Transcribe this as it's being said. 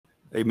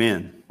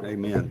Amen.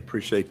 Amen.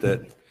 Appreciate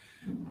that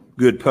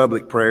good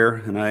public prayer,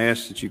 and I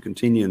ask that you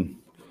continue in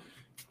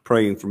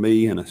praying for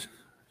me in a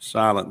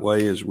silent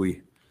way as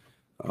we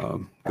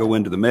go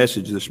into the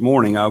message this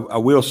morning. I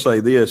will say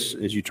this,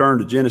 as you turn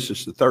to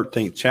Genesis, the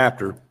 13th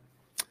chapter,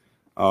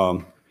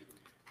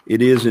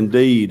 it is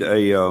indeed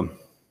a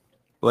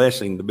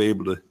blessing to be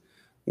able to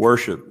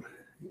worship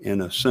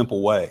in a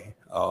simple way.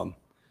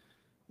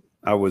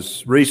 I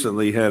was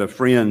recently had a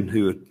friend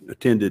who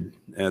attended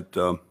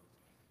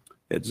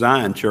at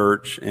Zion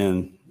Church,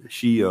 and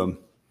she, a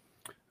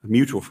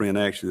mutual friend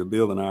actually,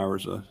 Bill and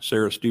ours,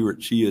 Sarah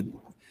Stewart, she had,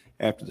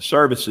 after the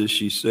services,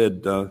 she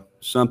said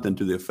something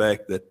to the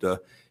effect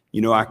that,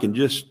 I can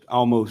just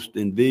almost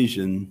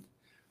envision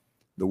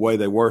the way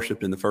they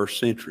worshiped in the first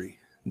century,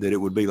 that it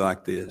would be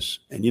like this.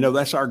 And,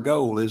 that's our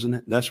goal, isn't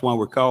it? That's why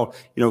we're called,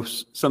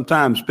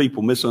 sometimes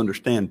people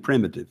misunderstand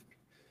primitive.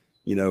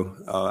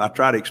 I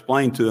try to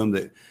explain to them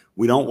that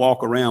we don't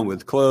walk around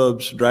with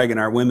clubs, dragging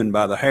our women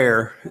by the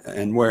hair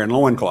and wearing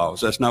loincloths.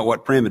 That's not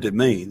what primitive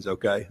means,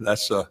 okay?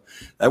 That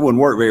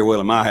wouldn't work very well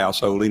in my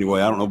household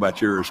anyway. I don't know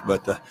about yours,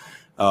 but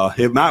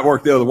it might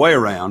work the other way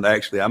around,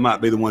 actually. I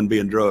might be the one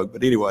being drugged.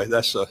 But anyway,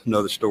 that's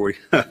another story.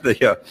 But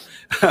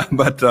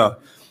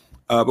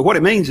what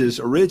it means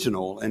is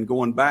original, and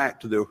going back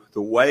to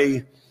the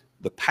way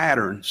the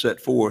pattern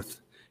set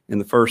forth in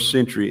the first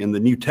century in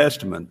the New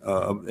Testament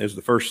as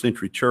the first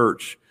century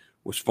church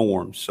was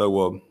formed.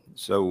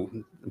 So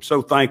I'm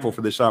so thankful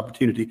for this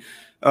opportunity.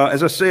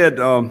 As I said,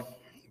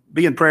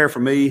 be in prayer for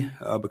me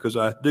because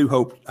I do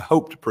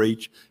hope to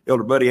preach.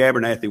 Elder Buddy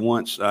Abernathy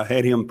once, I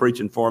had him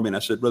preaching for me, and I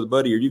said, "Brother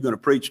Buddy, are you going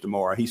to preach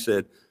tomorrow?" He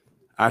said,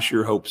 "I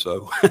sure hope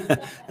so." And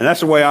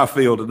that's the way I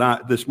feel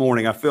this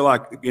morning. I feel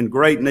like in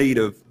great need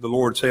of the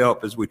Lord's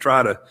help as we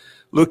try to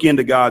look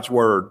into God's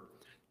Word.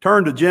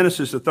 Turn to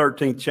Genesis, the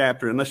 13th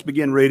chapter, and let's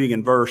begin reading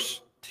in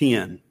verse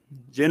 10.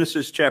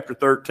 Genesis chapter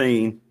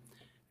 13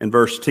 and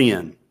verse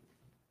 10.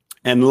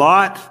 And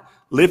Lot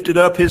lifted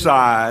up his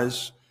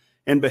eyes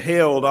and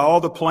beheld all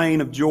the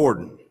plain of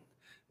Jordan,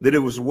 that it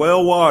was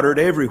well watered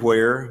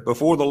everywhere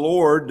before the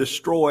Lord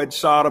destroyed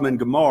Sodom and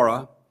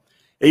Gomorrah,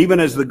 even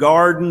as the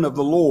garden of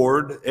the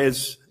Lord,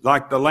 as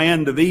like the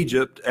land of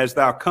Egypt, as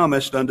thou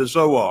comest unto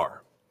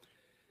Zoar.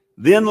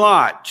 Then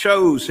Lot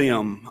chose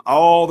him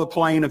all the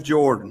plain of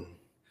Jordan,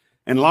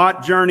 and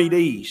Lot journeyed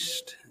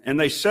east, and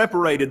they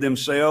separated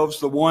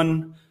themselves the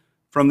one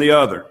from the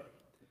other.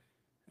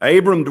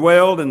 Abram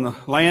dwelled in the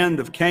land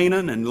of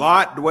Canaan, and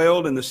Lot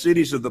dwelled in the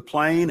cities of the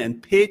plain,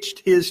 and pitched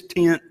his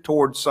tent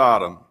toward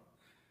Sodom.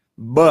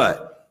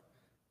 But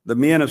the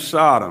men of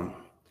Sodom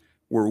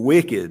were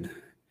wicked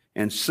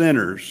and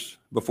sinners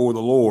before the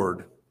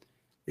Lord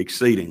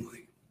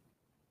exceedingly.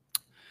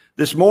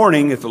 This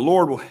morning, if the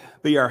Lord will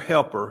be our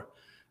helper,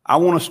 I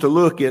want us to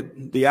look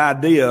at the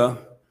idea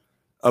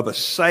of a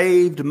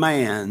saved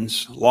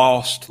man's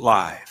lost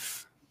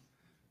life.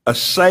 A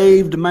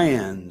saved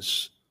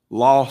man's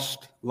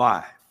lost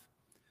life.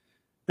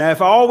 Now, if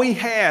all we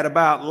had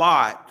about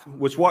Lot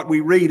was what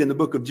we read in the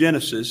book of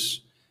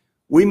Genesis,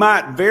 we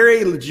might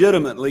very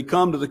legitimately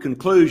come to the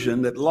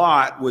conclusion that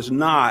Lot was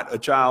not a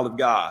child of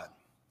God.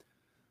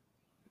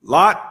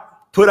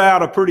 Lot put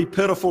out a pretty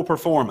pitiful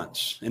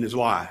performance in his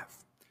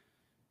life.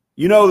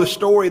 You know the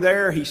story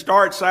there. He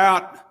starts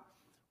out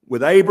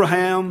with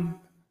Abraham.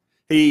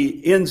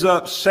 He ends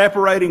up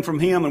separating from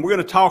him, and we're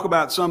going to talk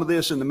about some of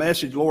this in the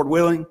message, Lord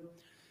willing.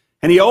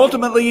 And he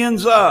ultimately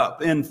ends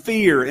up in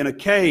fear in a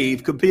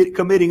cave,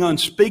 committing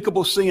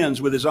unspeakable sins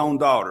with his own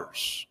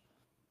daughters.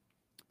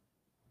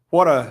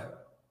 What a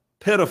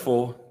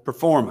pitiful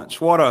performance.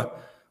 What a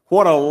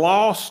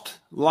lost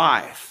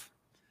life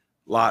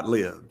Lot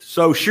lived.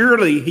 So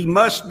surely he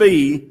must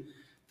be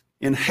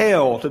in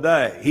hell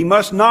today. He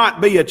must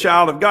not be a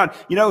child of God.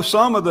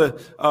 Some of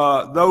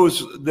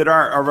those that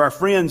are of our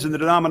friends in the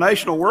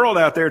denominational world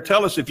out there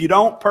tell us if you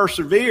don't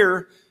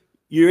persevere,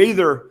 you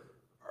either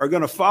are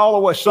going to fall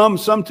away.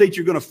 Some teach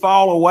you're going to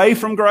fall away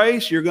from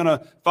grace. You're going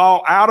to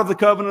fall out of the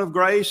covenant of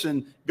grace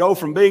and go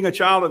from being a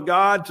child of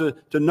God to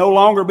no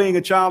longer being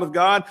a child of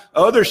God.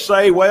 Others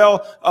say,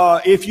 well,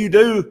 if you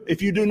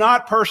do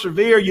not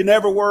persevere, you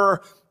never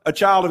were a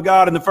child of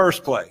God in the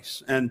first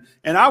place. And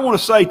I want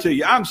to say to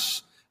you,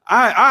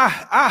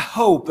 I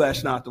hope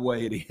that's not the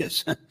way it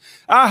is.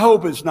 I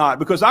hope it's not,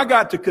 because I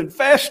got to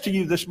confess to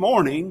you this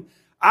morning,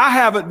 I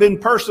haven't been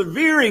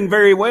persevering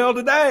very well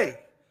today.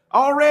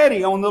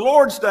 Already on the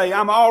Lord's Day,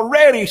 I'm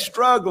already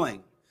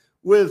struggling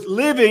with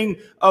living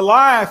a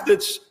life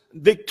that's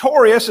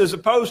victorious as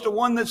opposed to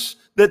one that's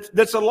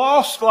a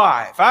lost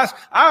life. I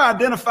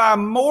identify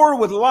more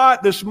with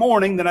Lot this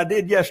morning than I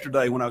did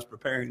yesterday when I was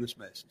preparing this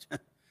message.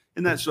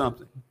 Isn't that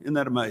something? Isn't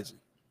that amazing?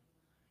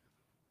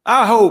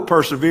 I hope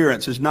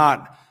perseverance is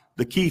not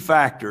the key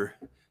factor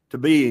to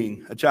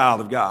being a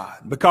child of God,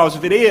 because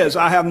if it is,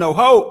 I have no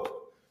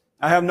hope.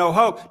 I have no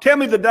hope. Tell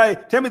me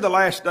the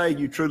last day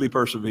you truly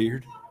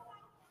persevered.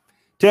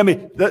 Tell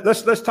me,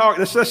 let's talk,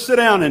 let's sit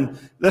down and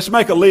let's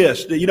make a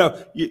list. You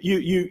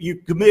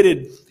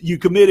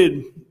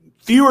committed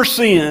fewer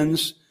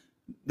sins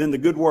than the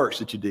good works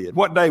that you did.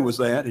 What day was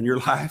that in your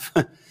life?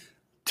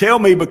 Tell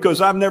me,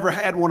 because I've never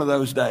had one of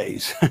those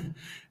days.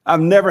 I've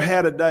never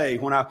had a day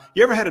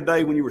you ever had a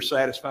day when you were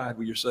satisfied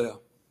with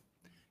yourself?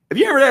 Have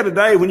you ever had a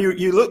day when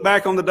you look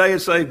back on the day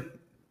and say,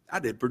 I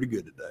did pretty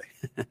good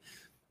today?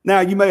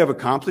 Now, you may have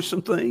accomplished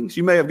some things.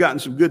 You may have gotten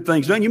some good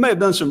things done. You may have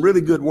done some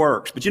really good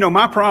works. But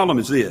my problem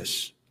is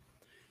this.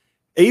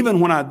 Even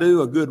when I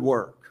do a good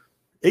work,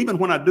 even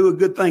when I do a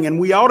good thing, and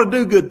we ought to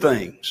do good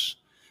things,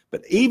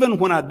 but even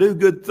when I do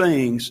good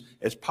things,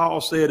 as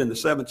Paul said in the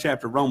 7th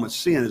chapter of Romans,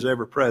 sin is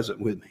ever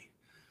present with me.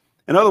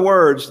 In other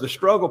words, the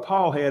struggle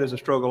Paul had is a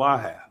struggle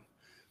I have.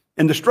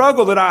 And the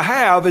struggle that I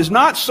have is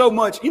not so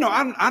much,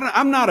 I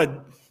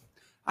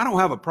don't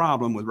have a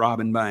problem with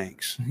robbing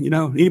banks.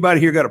 Anybody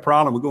here got a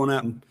problem with going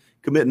out and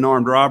committing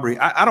armed robbery?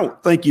 I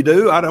don't think you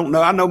do. I don't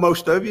know. I know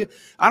most of you.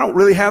 I don't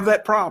really have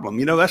that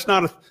problem. That's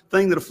not a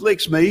thing that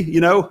afflicts me.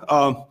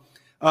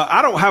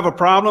 I don't have a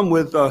problem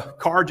with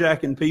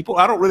carjacking people.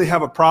 I don't really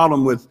have a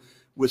problem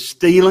with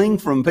stealing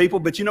from people.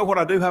 But you know what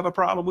I do have a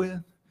problem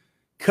with?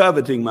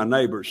 Coveting my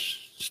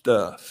neighbor's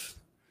stuff.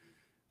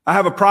 I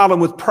have a problem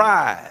with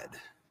pride.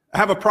 I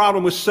have a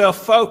problem with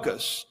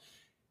self-focus.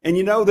 And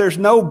there's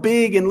no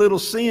big and little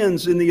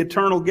sins in the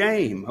eternal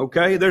game,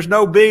 okay? There's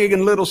no big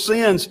and little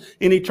sins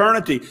in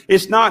eternity.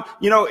 It's not,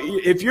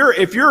 if your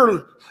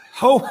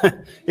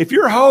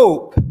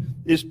hope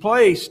is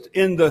placed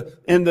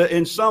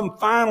in some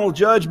final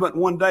judgment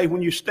one day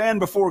when you stand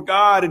before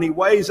God and He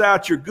weighs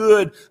out your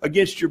good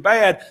against your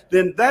bad,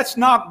 then that's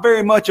not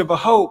very much of a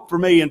hope for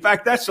me. In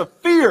fact, that's a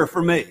fear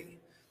for me.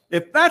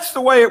 If that's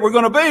the way it were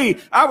going to be,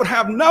 I would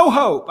have no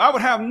hope. I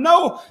would have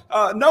no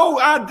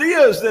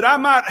ideas that I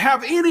might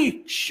have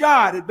any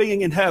shot at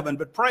being in heaven.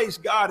 But praise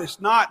God,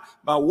 it's not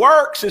by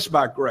works, it's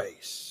by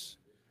grace.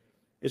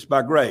 It's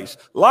by grace.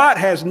 Lot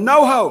has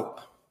no hope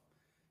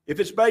if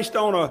it's based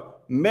on a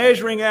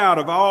measuring out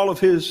of all of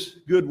his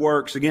good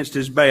works against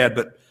his bad.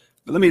 But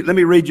let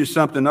me read you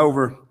something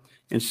over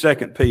in 2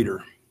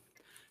 Peter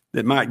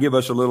that might give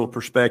us a little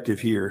perspective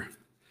here.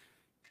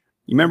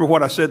 You remember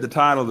what I said the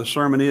title of the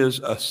sermon is?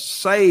 A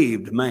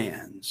Saved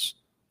Man's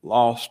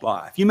Lost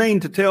Life. You mean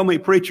to tell me,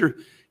 preacher,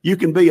 you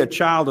can be a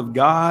child of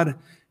God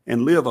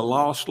and live a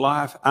lost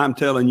life? I'm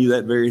telling you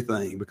that very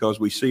thing, because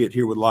we see it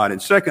here with Lot. In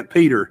 2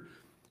 Peter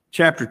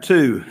chapter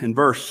 2 and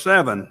verse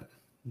 7,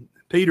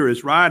 Peter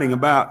is writing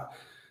about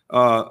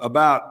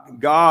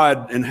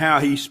God and how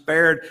He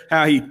spared,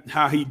 how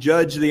he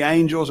judged the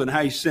angels and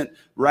how He sent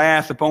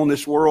wrath upon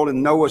this world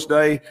in Noah's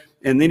day.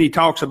 And then he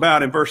talks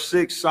about in verse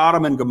 6,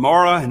 Sodom and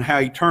Gomorrah, and how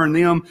He turned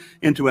them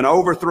into an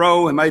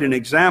overthrow and made an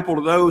example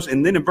of those.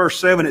 And then in verse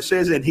 7 it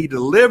says, and He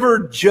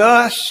delivered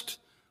just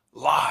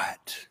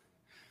Lot.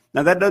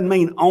 Now that doesn't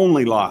mean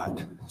only Lot.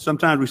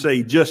 Sometimes we say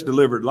He just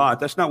delivered Lot.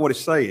 That's not what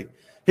it's saying.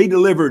 He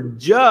delivered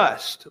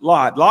just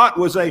Lot. Lot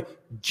was a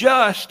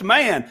just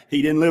man.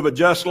 He didn't live a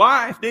just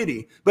life, did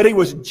he? But he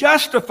was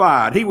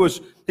justified. He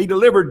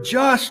delivered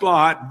just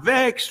Lot,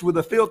 vexed with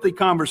the filthy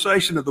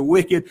conversation of the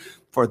wicked.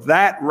 For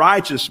that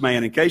righteous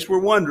man, in case we're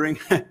wondering,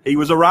 he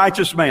was a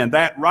righteous man.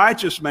 That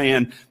righteous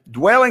man,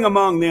 dwelling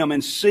among them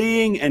and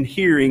seeing and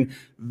hearing,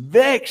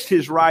 vexed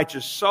his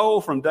righteous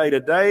soul from day to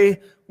day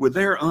with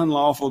their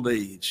unlawful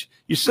deeds.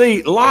 You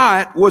see,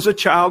 Lot was a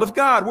child of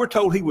God. We're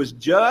told he was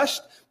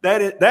just.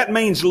 That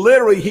means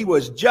literally he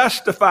was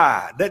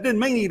justified. That didn't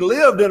mean he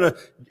lived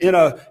in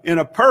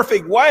a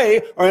perfect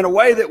way, or in a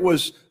way that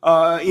was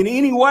in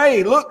any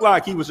way looked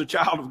like he was a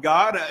child of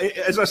God.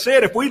 As I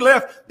said, if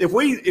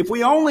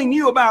we only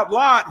knew about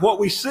Lot what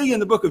we see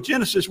in the book of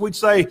Genesis, we'd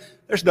say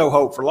there's no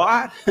hope for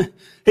Lot.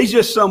 He's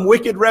just some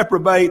wicked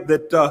reprobate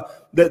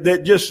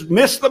that just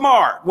missed the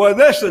mark. Well,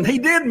 listen, he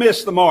did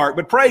miss the mark,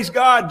 but praise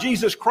God,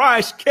 Jesus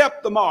Christ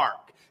kept the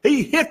mark.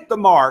 He hit the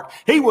mark.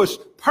 He was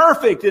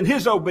perfect in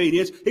His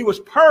obedience. He was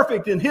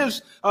perfect in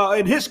his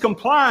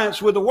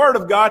compliance with the Word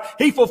of God.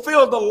 He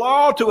fulfilled the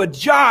law to a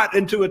jot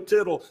and to a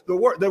tittle.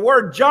 The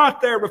word jot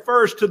there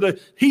refers to the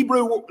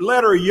Hebrew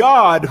letter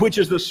yod, which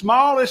is the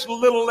smallest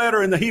little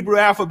letter in the Hebrew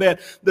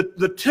alphabet.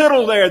 The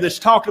tittle there that's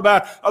talked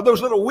about are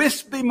those little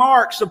wispy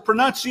marks of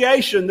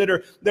pronunciation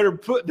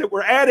that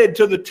were added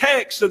to the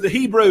text of the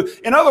Hebrew.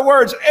 In other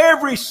words,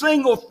 every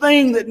single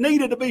thing that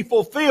needed to be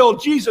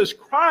fulfilled, Jesus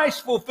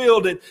Christ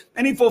fulfilled it,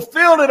 and He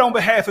fulfilled it on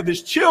behalf of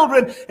His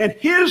children, and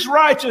His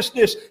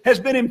righteousness has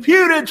been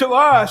imputed to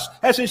us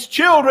as His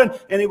children,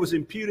 and it was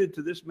imputed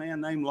to this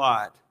man named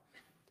Lot,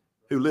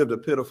 who lived a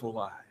pitiful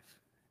life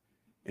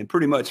and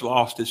pretty much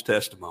lost his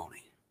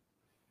testimony.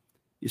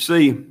 You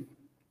see,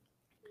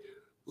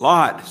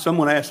 Lot,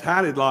 someone asked,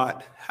 how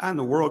in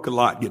the world could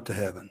Lot get to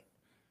heaven?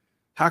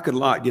 How could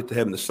Lot get to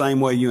heaven the same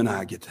way you and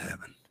I get to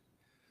heaven?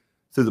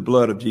 Through the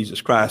blood of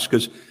Jesus Christ.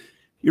 Because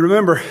you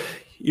remember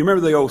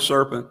the old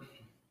serpent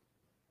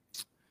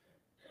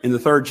in the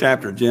 3rd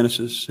chapter of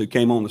Genesis who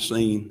came on the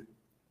scene?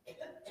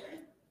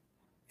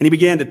 And he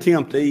began to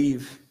tempt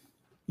Eve.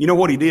 You know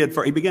what he did?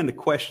 He began to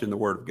question the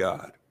Word of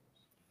God.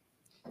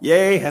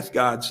 Yea, hath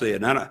God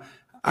said. Now,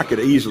 I could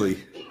easily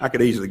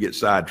get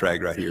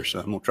sidetracked right here, so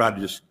I'm going to try to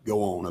just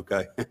go on,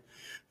 okay?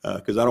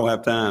 because I don't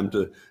have time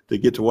to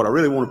get to what I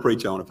really want to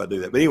preach on if I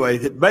do that. But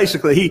anyway,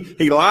 basically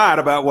he lied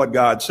about what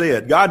God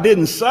said. God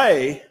didn't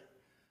say,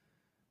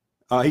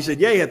 he said,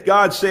 yea, hath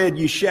God said,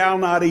 you shall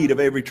not eat of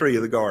every tree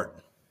of the garden.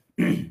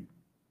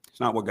 It's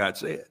not what God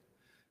said.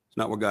 It's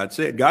not what God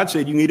said. God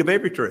said you can eat of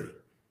every tree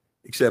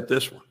except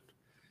this one.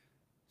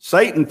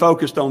 Satan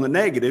focused on the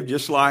negative,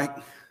 just like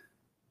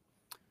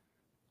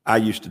I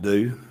used to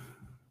do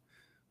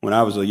when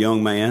I was a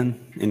young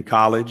man in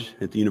college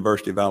at the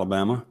University of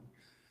Alabama.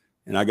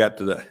 And I got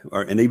to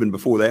and even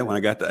before that, when I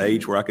got to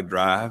age where I could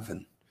drive,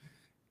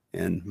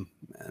 and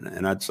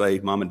I'd say,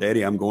 Mom and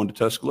Daddy, I'm going to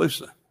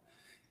Tuscaloosa.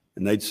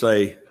 And they'd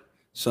say,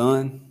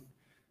 son,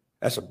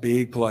 that's a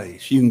big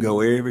place. You can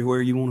go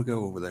everywhere you want to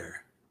go over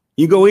there.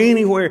 You go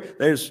anywhere.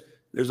 There's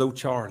old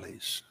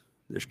Charlie's.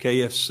 There's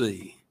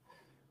KFC.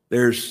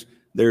 There's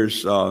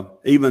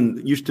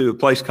even used to a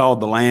place called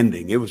The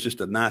Landing. It was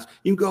just a nice,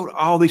 you can go to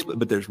all these,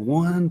 but there's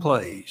one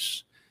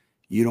place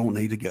you don't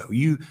need to go.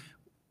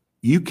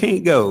 You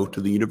can't go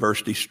to the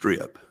University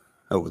Strip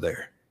over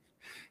there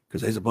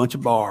because there's a bunch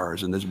of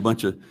bars and there's a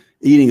bunch of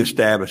eating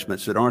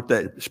establishments that aren't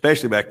that,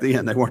 especially back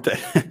then, they weren't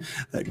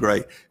that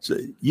great. So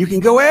you can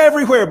go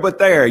everywhere but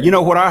there. You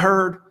know what I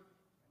heard?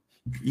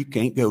 You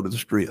can't go to the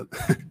Strip.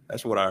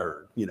 That's what I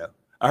heard.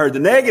 I heard the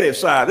negative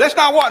side. That's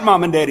not what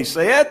Mom and Daddy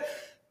said.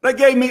 They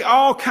gave me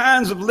all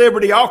kinds of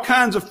liberty, all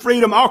kinds of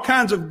freedom, all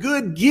kinds of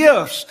good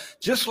gifts,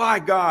 just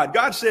like God.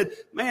 God said,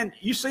 man,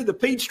 you see the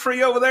peach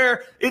tree over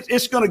there?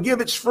 It's going to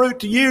give its fruit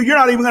to you. You're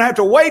not even going to have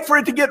to wait for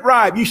it to get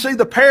ripe. You see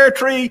the pear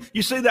tree,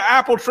 you see the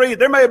apple tree.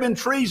 There may have been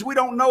trees we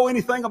don't know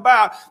anything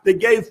about that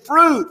gave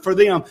fruit for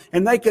them,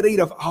 and they could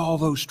eat of all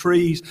those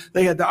trees.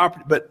 They had the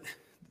opportunity, but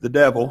the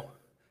devil,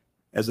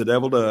 as the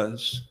devil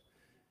does,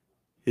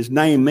 his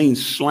name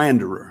means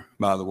slanderer,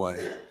 by the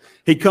way.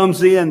 He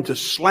comes in to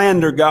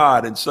slander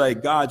God and say,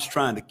 God's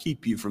trying to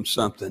keep you from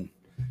something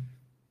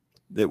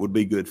that would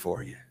be good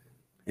for you.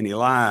 And he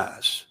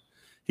lies.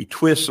 He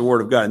twists the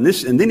word of God.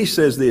 And then he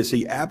says this,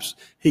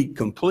 he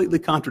completely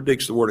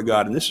contradicts the word of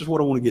God. And this is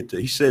what I want to get to.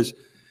 He says,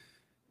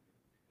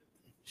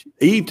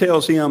 Eve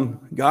tells him,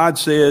 God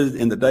says,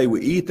 in the day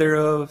we eat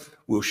thereof,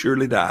 we'll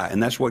surely die.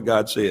 And that's what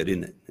God said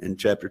in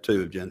chapter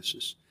 2 of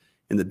Genesis.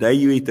 In the day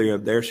you eat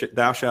thereof,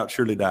 thou shalt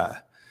surely die.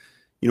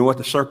 You know what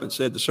the serpent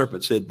said? The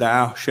serpent said,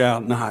 thou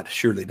shalt not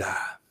surely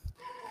die.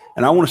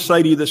 And I want to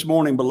say to you this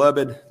morning,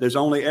 beloved, there's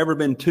only ever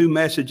been 2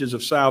 messages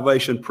of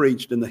salvation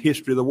preached in the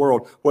history of the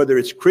world, whether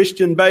it's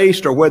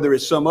Christian-based or whether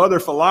it's some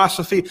other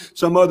philosophy,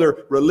 some other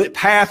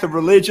path of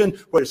religion,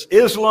 whether it's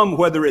Islam,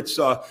 whether it's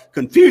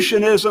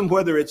Confucianism,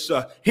 whether it's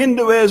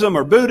Hinduism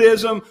or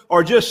Buddhism,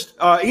 or just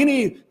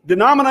any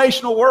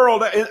denominational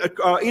world,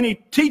 any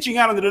teaching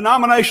out in the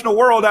denominational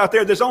world out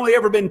there. There's only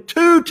ever been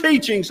 2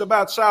 teachings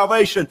about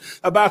salvation,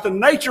 about the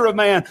nature of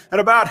man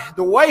and about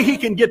the way he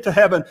can get to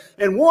heaven.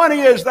 And one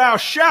is thou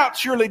shalt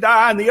surely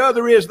die, and the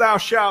other is thou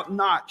shalt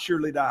not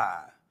surely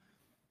die.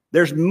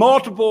 There's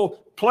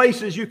multiple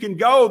places you can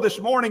go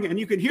this morning and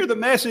you can hear the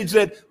message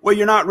that, well,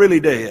 you're not really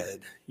dead.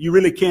 You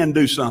really can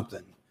do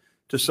something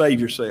to save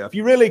yourself.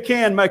 You really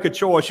can make a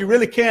choice. You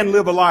really can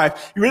live a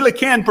life. You really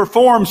can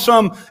perform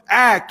some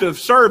act of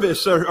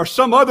service or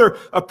some other,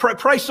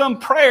 pray some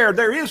prayer.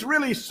 There is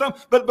really some,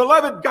 but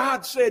beloved,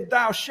 God said,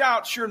 thou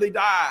shalt surely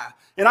die.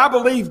 And I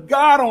believe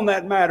God on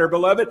that matter,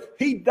 beloved.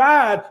 He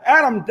died.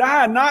 Adam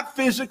died not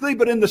physically,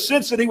 but in the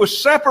sense that he was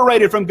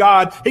separated from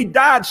God. He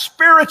died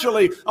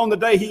spiritually on the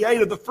day he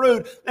ate of the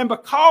fruit. And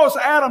because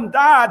Adam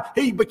died,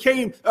 he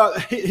became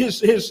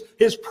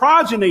his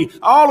progeny.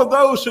 All of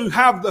those who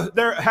have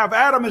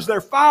Adam as their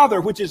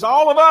father, which is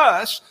all of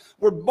us,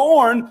 were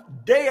born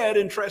dead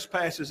in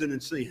trespasses and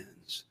in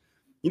sins.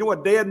 You know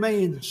what dead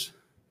means?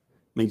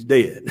 It means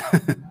dead.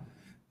 It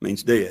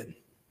means dead.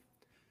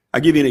 I'll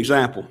give you an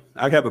example.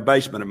 I have a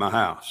basement in my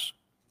house.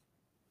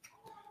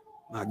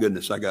 My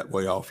goodness, I got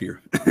way off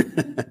here.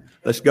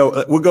 Let's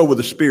go. We'll go with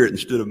the spirit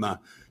instead of my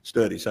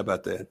studies. How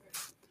about that?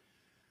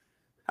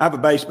 I have a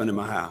basement in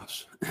my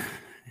house.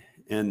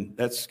 And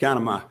that's kind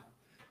of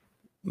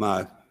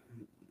my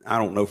I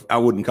don't know, I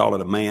wouldn't call it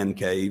a man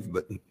cave,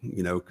 but,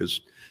 because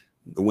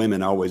the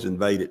women always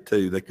invade it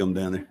too. They come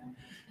down there.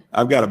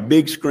 I've got a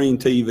big screen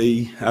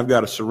TV. I've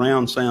got a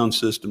surround sound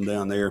system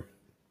down there.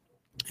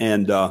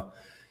 And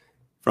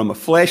from a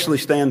fleshly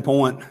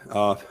standpoint,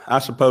 I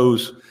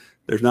suppose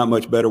there's not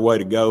much better way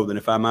to go than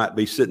if I might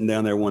be sitting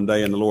down there one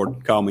day and the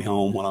Lord call me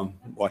home while I'm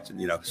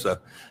watching, So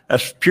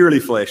that's purely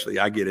fleshly.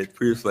 I get it,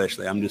 purely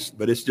fleshly.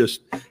 But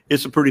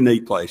it's a pretty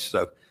neat place.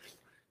 So,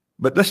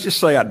 but let's just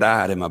say I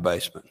died in my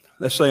basement.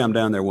 Let's say I'm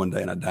down there one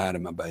day and I died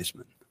in my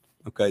basement.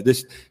 Okay,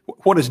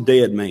 what does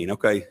dead mean?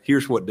 Okay,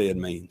 here's what dead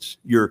means.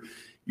 You're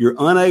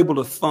unable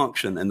to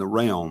function in the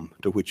realm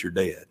to which you're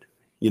dead.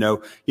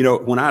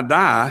 When I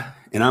die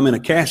and I'm in a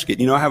casket,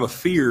 I have a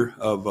fear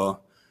of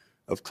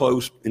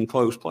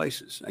enclosed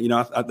places.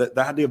 The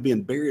idea of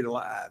being buried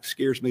alive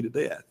scares me to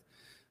death.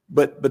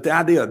 But the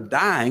idea of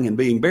dying and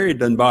being buried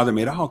doesn't bother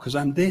me at all because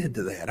I'm dead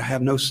to that. I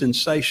have no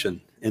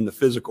sensation in the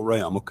physical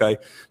realm. Okay,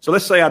 so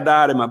let's say I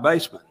died in my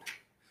basement,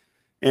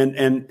 and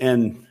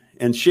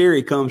And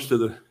Sherry comes to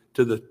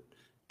the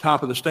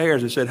top of the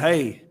stairs and said,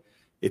 hey,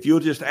 if you'll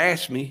just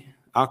ask me,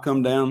 I'll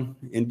come down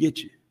and get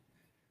you.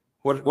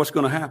 What's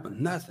going to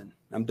happen? Nothing.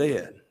 I'm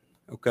dead.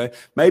 Okay.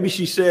 Maybe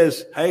she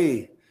says,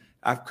 hey,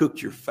 I've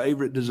cooked your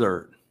favorite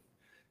dessert.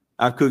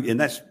 I've cooked, and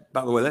that's,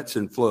 by the way, that's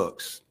in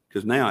flux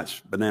because now it's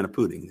banana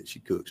pudding that she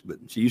cooks. But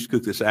she used to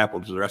cook this apple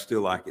dessert. I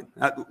still like it.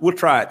 We'll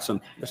try it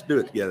let's do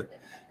it together.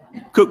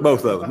 Cook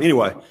both of them.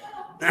 Anyway.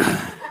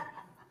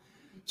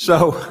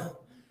 So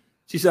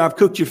she said, I've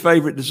cooked your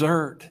favorite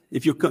dessert.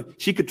 If you cook,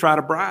 she could try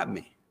to bribe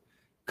me.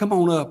 Come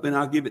on up and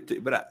I'll give it to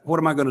you. But what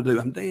am I going to do?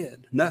 I'm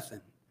dead.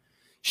 Nothing.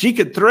 She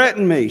could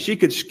threaten me. She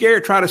could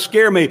try to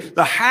scare me.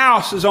 The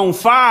house is on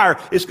fire.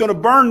 It's going to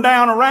burn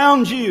down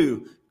around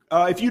you.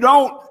 If you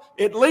don't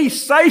at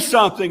least say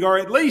something or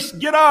at least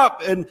get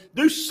up and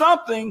do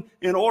something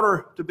in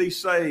order to be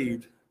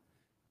saved,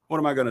 what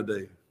am I going to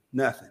do?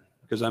 Nothing.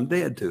 Because I'm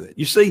dead to it.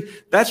 You see,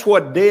 that's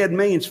what dead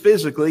means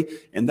physically,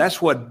 and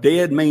that's what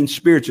dead means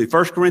spiritually.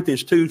 1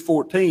 Corinthians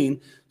 2:14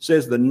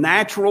 says the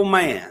natural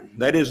man,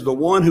 that is the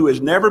one who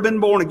has never been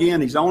born again,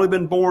 he's only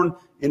been born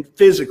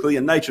physically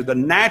in nature. The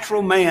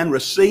natural man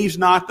receives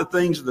not the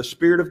things of the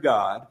Spirit of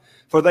God,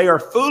 for they are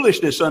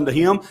foolishness unto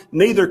him,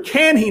 neither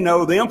can he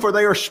know them, for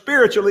they are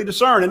spiritually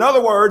discerned. In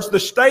other words, the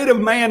state of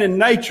man in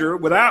nature,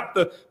 without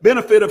the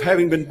benefit of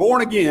having been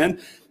born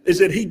again, is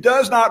that he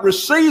does not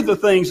receive the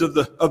things of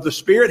the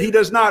Spirit. He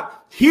does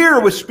not hear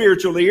with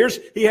spiritual ears.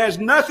 He has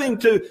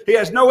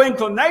no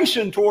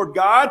inclination toward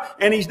God,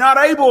 and he's not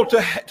able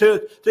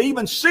to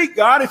even seek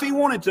God if he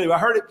wanted to. I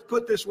heard it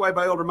put this way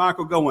by Elder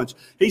Michael Goins.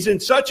 We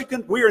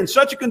are in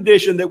such a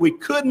condition that we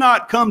could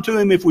not come to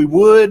him if we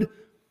would,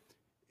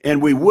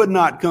 and we would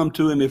not come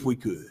to him if we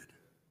could.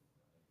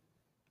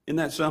 Isn't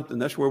that something?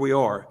 That's where we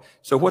are.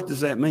 So what does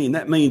that mean?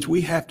 That means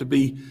we have to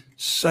be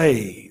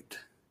saved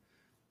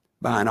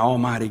by an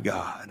almighty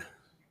God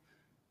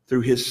through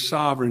his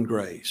sovereign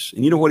grace.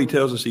 And you know what he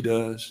tells us he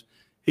does?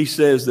 He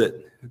says that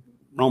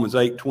Romans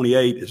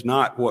 8:28 is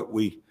not what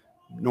we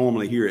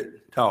normally hear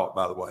it taught,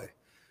 by the way.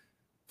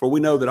 For we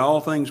know that all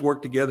things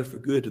work together for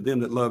good to them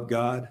that love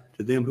God,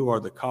 to them who are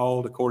the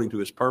called according to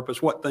his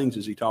purpose. What things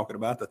is he talking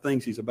about? The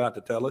things he's about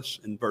to tell us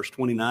in verse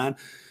 29.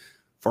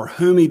 For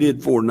whom he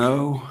did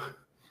foreknow.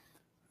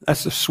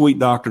 That's the sweet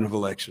doctrine of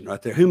election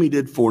right there. Whom he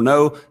did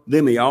foreknow,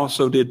 them he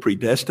also did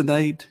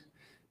predestinate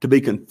to be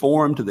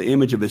conformed to the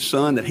image of his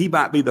Son, that he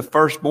might be the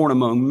firstborn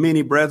among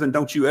many brethren.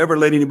 Don't you ever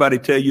let anybody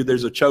tell you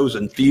there's a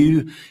chosen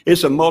few.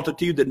 It's a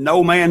multitude that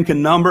no man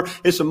can number.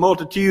 It's a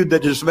multitude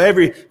that is from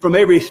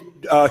every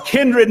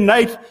kindred,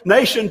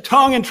 nation,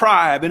 tongue, and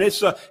tribe. And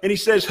he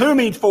says, whom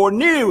he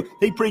foreknew,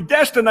 he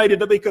predestinated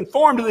to be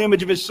conformed to the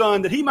image of his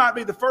Son, that he might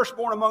be the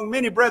firstborn among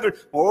many brethren.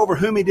 Moreover,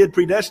 whom he did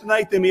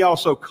predestinate, them he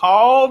also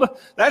called.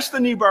 That's the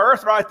new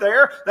birth right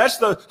there. That's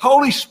the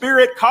Holy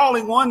Spirit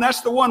calling one.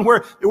 That's the one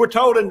where we're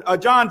told in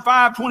John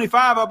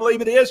 5:25, I believe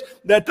it is,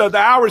 that the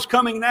hour is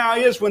coming now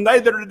is when they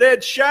that are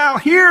dead shall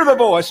hear the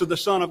voice of the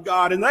Son of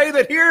God, and they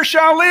that hear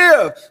shall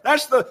live.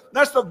 That's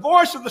the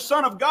voice of the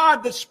Son of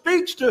God that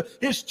speaks to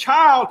his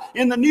child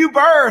in the new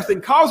birth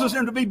and causes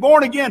him to be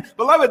born again.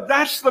 Beloved,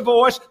 that's the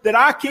voice that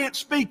I can't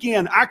speak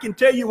in. I can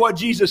tell you what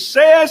Jesus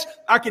says.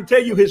 I can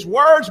tell you his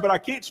words, but I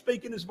can't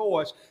speak in his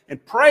voice.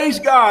 And praise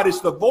God, it's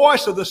the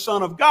voice of the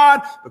Son of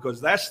God, because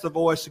that's the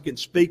voice that can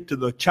speak to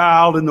the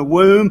child in the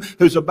womb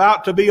who's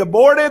about to be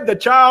aborted, the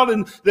child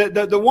and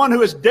the one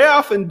who is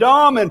deaf and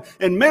dumb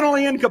and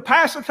mentally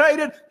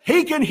incapacitated.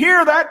 He can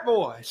hear that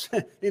voice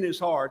in his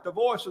heart, the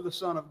voice of the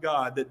Son of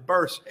God that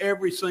births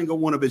every single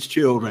one of his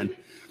children.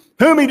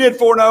 Whom he did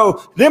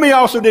foreknow, them he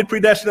also did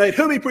predestinate.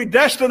 Whom he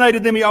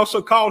predestinated, them he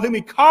also called. Whom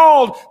he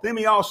called, them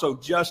he also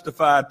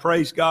justified.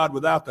 Praise God,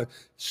 without the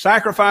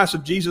sacrifice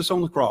of Jesus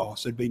on the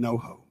cross, there'd be no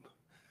hope.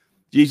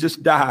 Jesus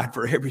died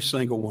for every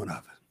single one of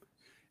us.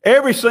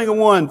 Every single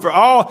one, for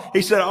all,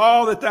 he said,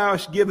 all that thou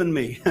hast given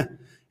me.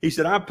 He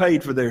said, I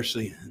paid for their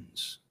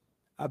sins.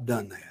 I've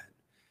done that.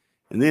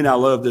 And then I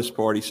love this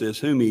part. He says,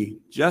 whom he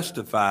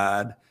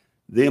justified,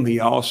 them he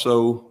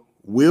also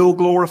will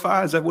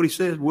glorify. Is that what he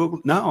says?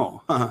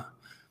 No.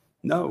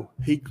 No.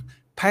 He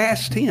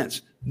past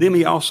tense. Them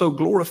he also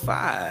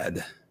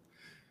glorified.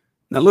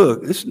 Now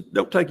look,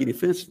 don't take any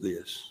offense to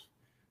this.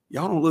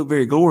 Y'all don't look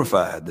very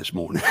glorified this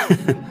morning.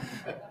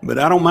 But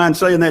I don't mind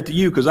saying that to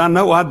you because I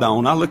know I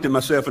don't. I looked at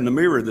myself in the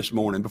mirror this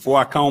morning before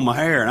I combed my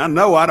hair, and I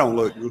know I don't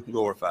look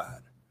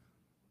glorified.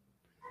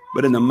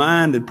 But in the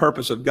mind and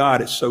purpose of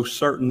God, it's so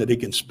certain that he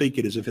can speak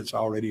it as if it's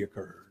already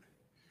occurred.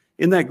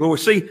 Isn't that glory?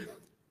 See,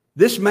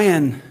 this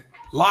man,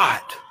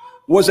 Lot,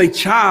 was a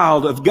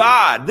child of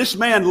God. This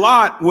man,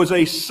 Lot, was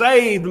a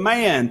saved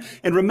man.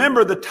 And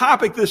remember, the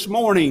topic this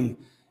morning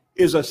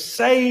is a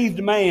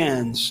saved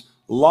man's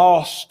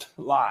lost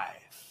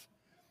life.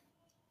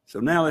 So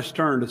now let's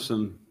turn to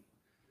some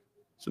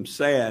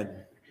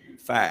sad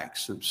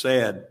facts,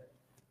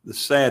 the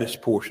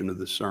saddest portion of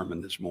the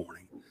sermon this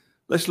morning.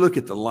 Let's look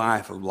at the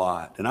life of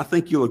Lot. And I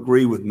think you'll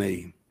agree with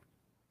me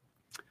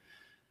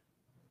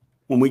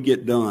when we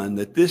get done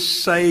that this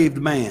saved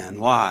man,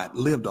 Lot,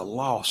 lived a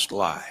lost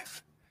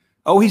life.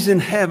 Oh, he's in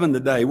heaven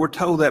today. We're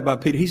told that by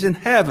Peter. He's in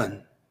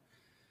heaven.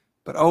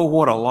 But oh,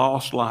 what a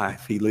lost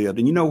life he lived.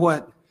 And you know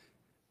what?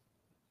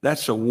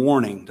 That's a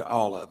warning to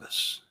all of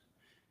us.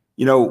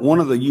 You know, one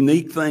of the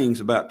unique things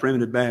about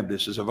Primitive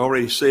Baptists, as I've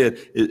already said,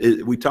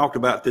 we talked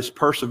about this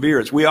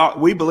perseverance.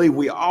 We believe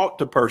we ought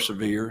to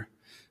persevere,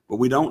 but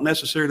we don't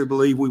necessarily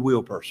believe we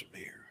will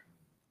persevere.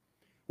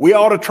 We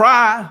ought to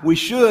try. We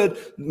should.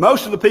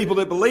 Most of the people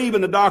that believe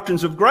in the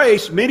doctrines of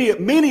grace, many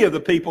of the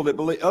people that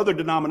believe, other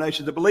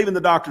denominations that believe in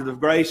the doctrines of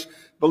grace,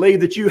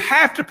 believe that you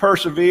have to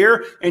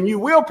persevere, and you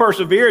will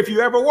persevere if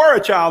you ever were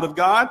a child of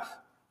God.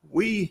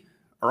 We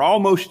are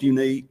almost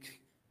unique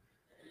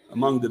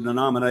among the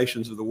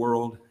denominations of the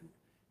world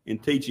in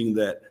teaching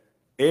that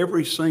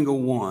every single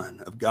one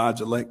of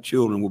God's elect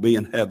children will be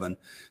in heaven,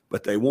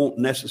 but they won't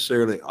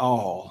necessarily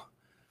all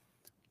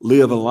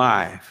live a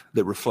life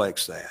that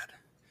reflects that.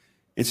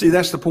 And see,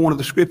 that's the point of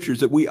the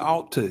scriptures, that we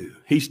ought to.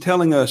 He's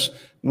telling us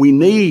we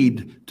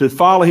need to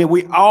follow him.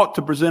 We ought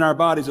to present our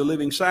bodies a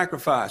living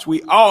sacrifice.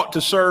 We ought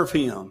to serve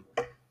him.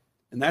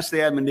 And that's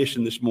the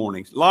admonition this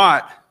morning.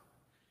 Lot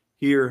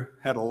here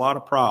had a lot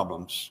of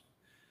problems.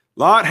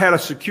 Lot had a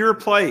secure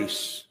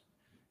place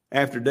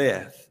after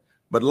death,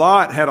 but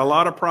Lot had a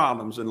lot of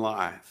problems in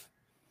life.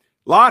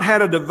 Lot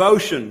had a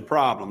devotion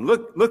problem.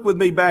 Look with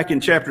me back in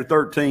chapter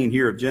 13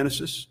 here of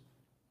Genesis.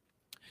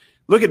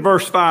 Look at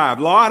verse 5.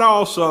 Lot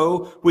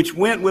also, which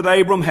went with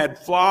Abram, had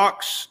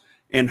flocks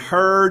and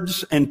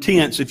herds and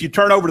tents. If you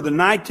turn over to the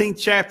 19th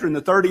chapter in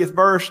the 30th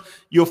verse,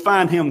 you'll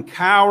find him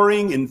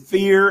cowering in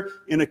fear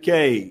in a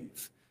cave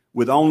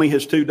with only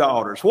his 2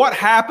 daughters. What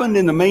happened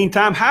in the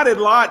meantime? How did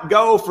Lot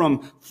go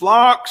from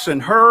flocks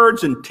and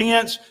herds and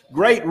tents,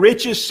 great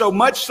riches, so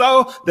much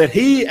so that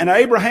he and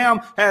Abraham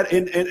had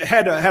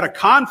a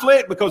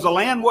conflict because the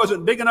land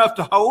wasn't big enough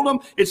to hold them?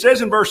 It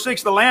says in verse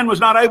 6, the land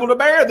was not able to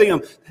bear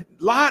them.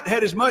 Lot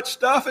had as much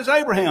stuff as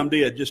Abraham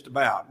did, just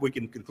about. We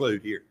can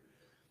conclude here.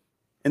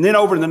 And then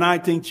over in the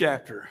 19th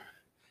chapter,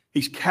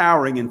 he's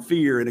cowering in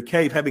fear in a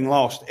cave, having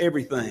lost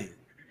everything.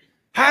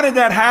 How did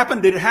that happen?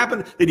 Did it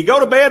happen? Did he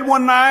go to bed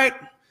one night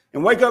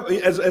and wake up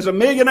as a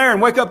millionaire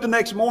and wake up the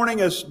next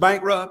morning as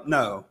bankrupt?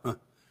 No.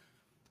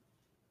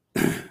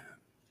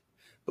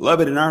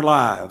 Beloved, in our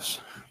lives,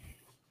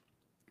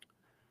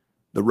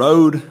 the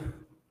road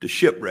to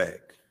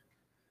shipwreck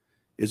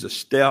is a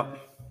step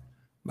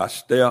by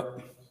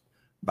step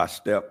by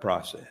step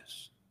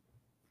process.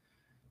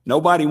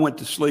 Nobody went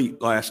to sleep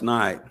last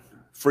night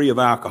free of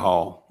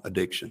alcohol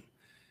addiction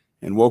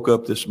and woke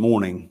up this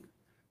morning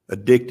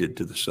addicted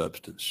to the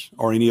substance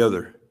or any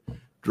other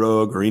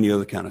drug or any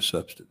other kind of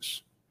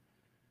substance.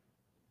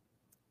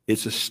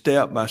 It's a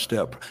step by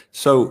step.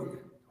 So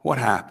what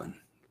happened?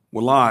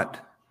 Well,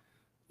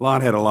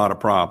 Lot had a lot of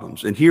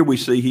problems. And here we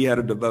see he had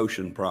a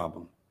devotion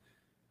problem.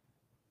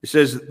 It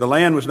says the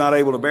land was not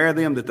able to bear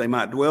them, that they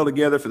might dwell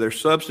together, for their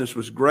substance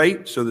was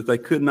great, so that they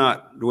could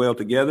not dwell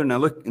together. Now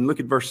look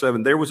at verse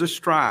 7. There was a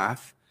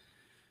strife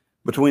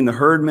between the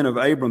herdmen of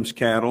Abram's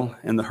cattle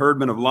and the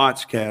herdmen of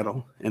Lot's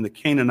cattle, and the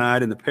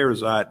Canaanite and the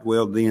Perizzite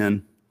dwelled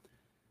then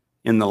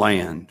in the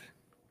land.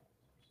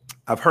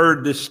 I've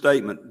heard this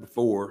statement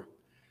before,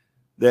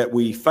 that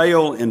we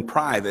fail in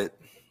private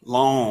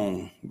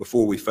long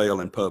before we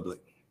fail in public.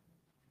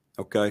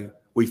 Okay?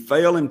 We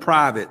fail in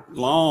private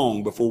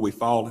long before we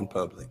fall in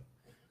public.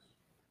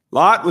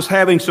 Lot was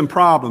having some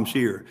problems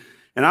here.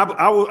 And I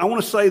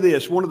want to say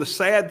this. One of the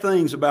sad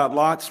things about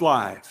Lot's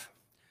life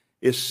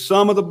is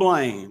some of the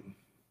blame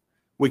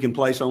we can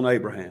place on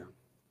Abraham.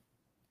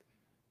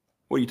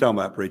 What are you talking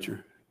about,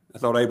 preacher? I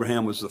thought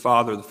Abraham was the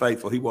father of the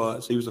faithful. He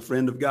was. He was a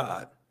friend of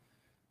God.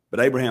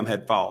 But Abraham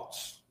had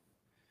faults.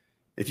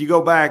 If you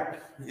go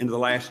back into the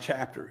last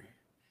chapter,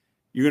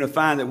 you're going to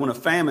find that when a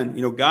famine,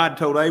 God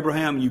told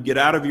Abraham, you get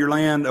out of your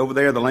land over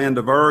there, the land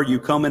of Ur, you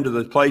come into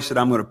the place that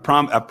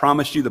I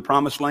promised you, the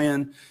promised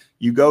land.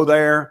 You go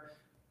there.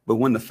 But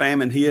when the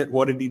famine hit,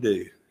 what did he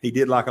do? He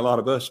did like a lot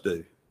of us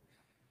do.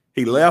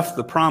 He left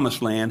the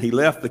promised land, he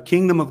left the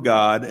kingdom of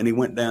God, and he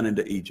went down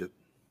into Egypt.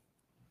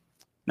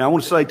 Now, I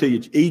want to say to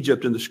you,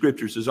 Egypt in the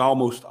scriptures is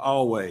almost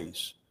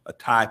always a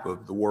type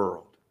of the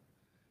world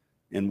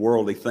and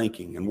worldly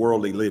thinking and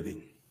worldly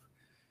living.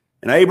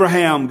 And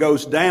Abraham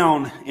goes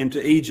down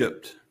into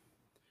Egypt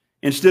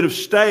instead of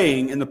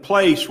staying in the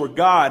place where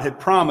God had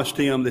promised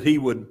him that he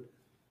would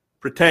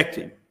protect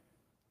him.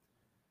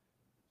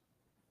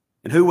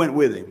 And who went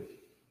with him?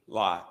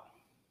 Lot.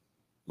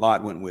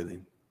 Lot went with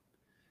him.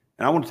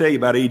 And I want to tell you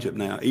about Egypt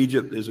now.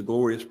 Egypt is a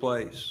glorious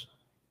place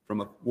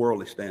from a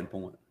worldly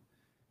standpoint.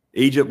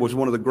 Egypt was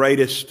one of the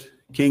greatest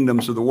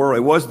kingdoms of the world.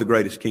 It was the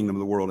greatest kingdom of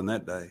the world in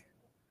that day.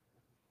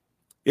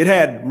 It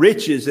had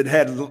riches, it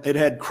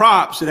had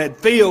crops, it had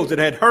fields, it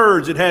had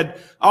herds, it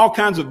had all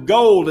kinds of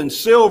gold and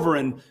silver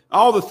and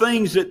all the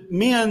things that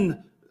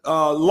men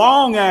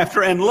long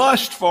after and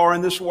lust for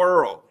in this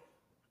world.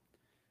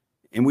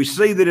 And we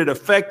see that it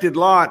affected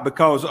Lot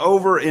because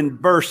over in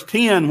verse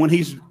 10, when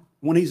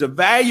he's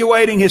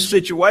evaluating his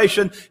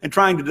situation and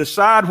trying to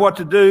decide what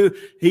to do,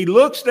 he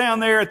looks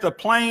down there at the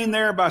plain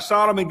there by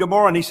Sodom and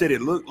Gomorrah, and he said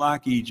it looked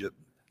like Egypt.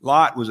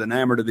 Lot was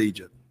enamored of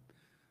Egypt.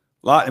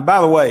 Lot, and by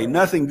the way,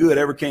 nothing good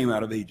ever came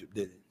out of Egypt,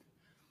 did it?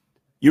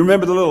 You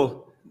remember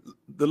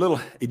the little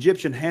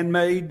Egyptian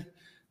handmaid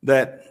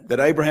that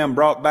Abraham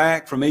brought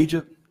back from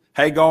Egypt,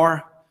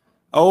 Hagar?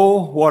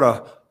 Oh,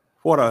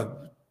 what a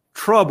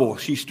trouble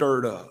she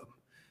stirred up.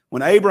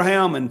 When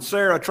Abraham and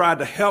Sarah tried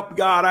to help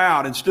God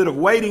out, instead of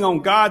waiting on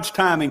God's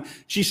timing,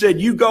 she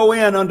said, you go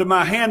in unto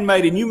my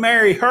handmaid and you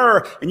marry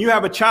her and you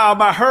have a child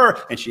by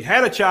her. And she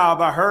had a child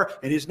by her,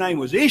 and his name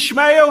was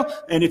Ishmael.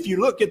 And if you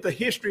look at the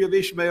history of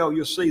Ishmael,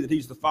 you'll see that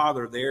he's the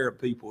father of the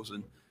Arab peoples.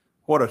 And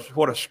what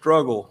a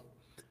struggle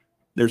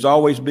there's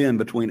always been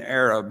between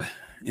Arab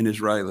and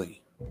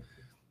Israeli,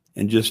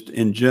 and just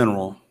in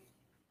general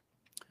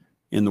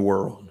in the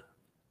world.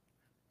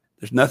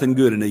 There's nothing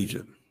good in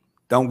Egypt.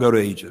 Don't go to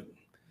Egypt.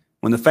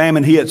 When the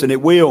famine hits, and it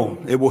will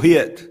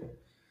hit.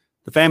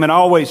 The famine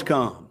always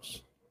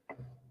comes.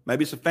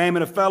 Maybe it's a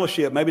famine of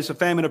fellowship. Maybe it's a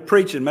famine of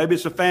preaching. Maybe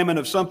it's a famine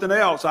of something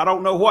else. I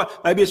don't know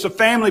what. Maybe it's a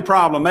family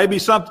problem. Maybe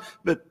something.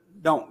 But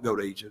don't go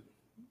to Egypt.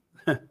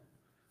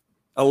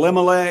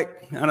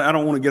 Elimelech, I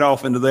don't want to get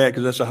off into that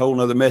because that's a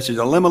whole other message.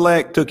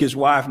 Elimelech took his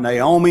wife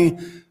Naomi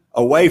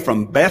away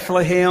from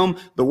Bethlehem.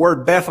 The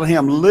word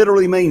Bethlehem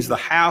literally means the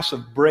house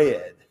of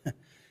bread.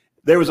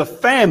 There was a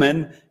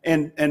famine,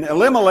 and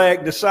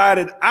Elimelech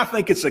decided, I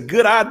think it's a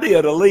good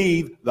idea to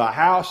leave the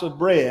house of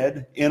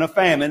bread in a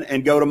famine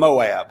and go to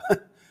Moab.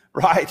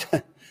 Right?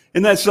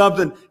 Isn't that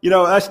something?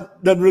 That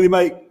doesn't really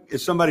make,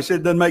 as somebody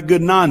said, doesn't make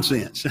good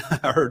nonsense.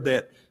 I heard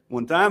that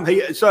one time.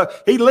 So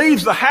he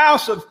leaves the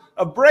house of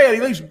bread. He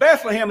leaves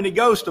Bethlehem and he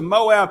goes to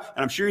Moab.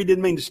 And I'm sure he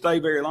didn't mean to stay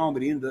very long,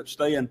 but he ended up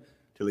staying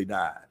till he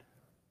died,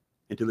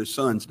 until his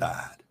sons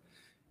died.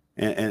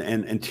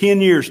 And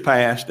 10 years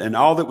passed, and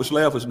all that was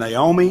left was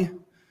Naomi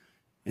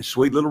and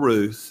sweet little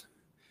Ruth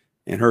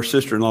and her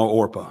sister-in-law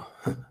Orpah.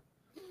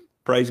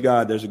 Praise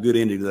God, there's a good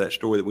ending to that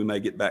story that we may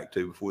get back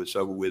to before it's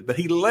over with. But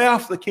he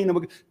left the kingdom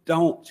of God.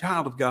 Don't,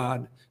 child of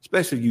God,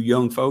 especially you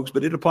young folks,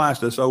 but it applies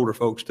to us older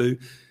folks too.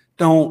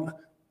 Don't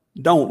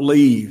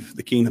leave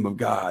the kingdom of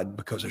God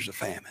because there's a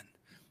famine.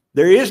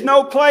 There is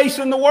no place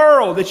in the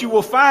world that you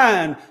will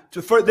find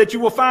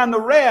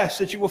the rest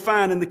that you will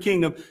find in the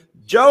kingdom.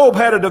 Job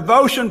had a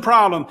devotion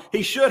problem.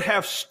 He should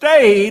have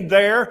stayed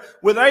there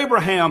with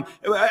Abraham.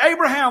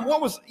 Abraham,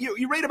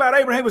 you read about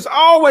Abraham, he was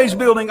always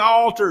building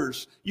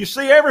altars. You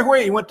see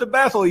everywhere. He went to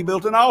Bethel, he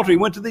built an altar. He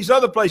went to these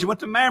other places, he went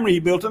to Mamre, he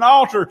built an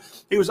altar.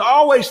 He was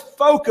always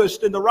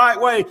focused in the right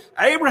way.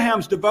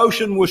 Abraham's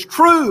devotion was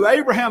true.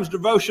 Abraham's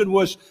devotion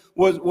was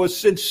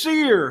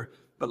sincere.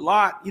 But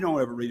Lot, you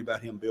don't ever read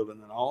about him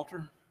building an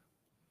altar.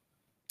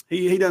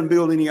 He doesn't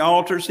build any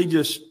altars.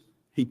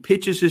 He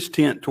pitches his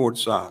tent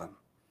towards Sodom.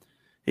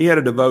 He had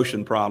a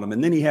devotion problem,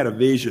 and then he had a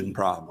vision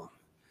problem.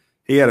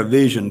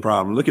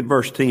 Look at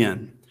verse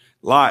 10.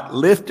 Lot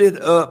lifted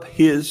up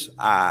his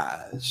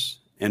eyes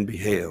and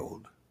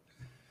beheld.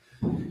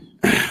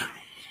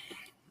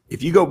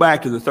 If you go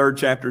back to the 3rd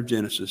chapter of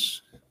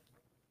Genesis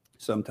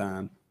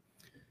sometime,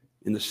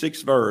 in the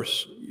 6th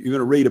verse, you're going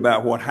to read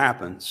about what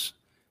happens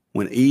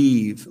when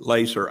Eve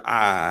lays her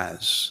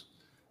eyes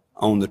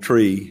on the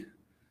tree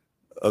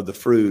of the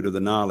fruit of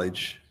the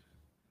knowledge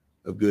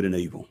of good and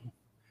evil.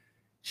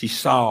 She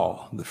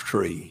saw the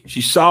tree.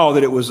 She saw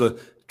that it was a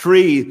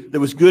tree that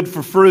was good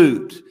for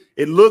fruit.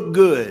 It looked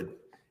good.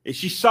 And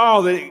she saw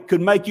that it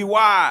could make you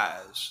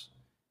wise.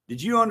 Do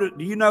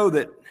you know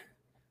that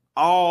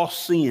all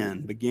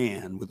sin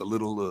began with a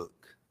little look?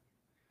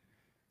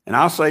 And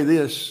I'll say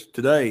this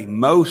today,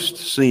 most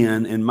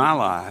sin in my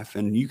life,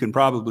 and you can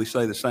probably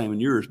say the same in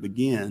yours,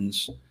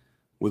 begins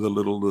with a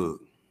little look.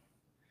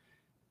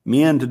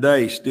 Men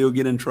today still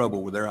get in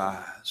trouble with their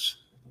eyes.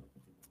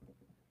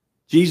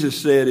 Jesus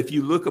said, if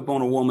you look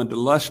upon a woman to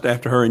lust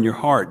after her in your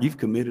heart, you've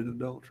committed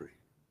adultery.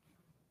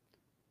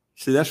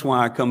 See, that's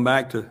why I come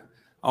back to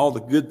all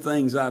the good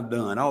things I've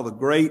done, all the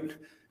great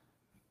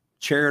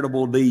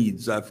charitable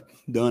deeds I've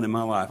done in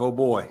my life. Oh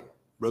boy,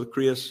 Brother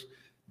Chris,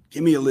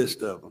 give me a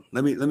list of them.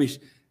 Let me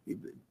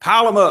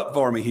pile them up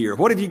for me here.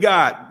 What have you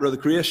got, Brother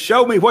Chris?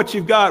 Show me what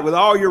you've got with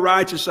all your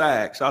righteous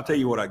acts. I'll tell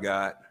you what I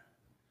got.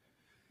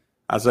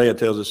 Isaiah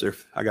tells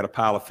us I got a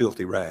pile of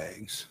filthy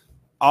rags.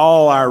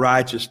 All our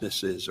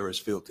righteousnesses are as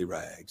filthy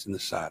rags in the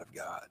sight of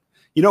God.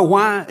 You know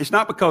why? It's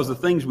not because the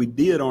things we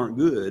did aren't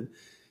good.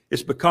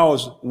 It's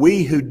because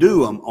we who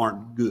do them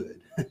aren't good.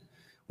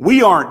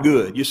 We aren't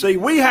good. You see,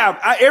 we have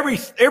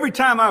every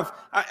time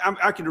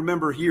I can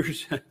remember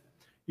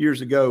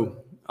years ago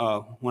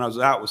when I was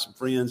out with some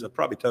friends. I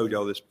probably told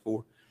y'all this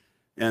before,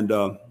 and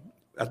I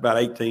was about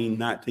 18,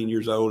 19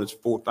 years old. It's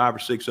 5 or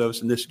 6 of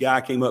us, and this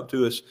guy came up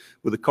to us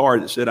with a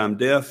card that said, "I'm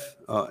deaf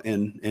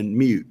and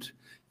mute."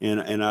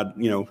 And I,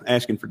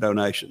 asking for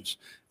donations.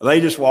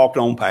 They just walked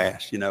on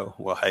past,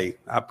 Well, hey,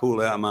 I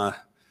pulled out my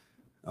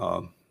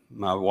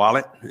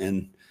wallet,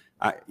 and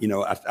I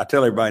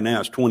tell everybody now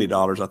it's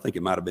 $20. I think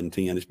it might have been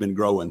 10. It's been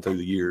growing through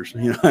the years,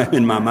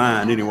 in my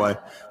mind anyway.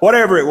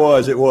 Whatever it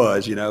was,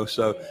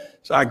 So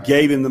I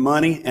gave him the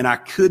money, and I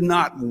could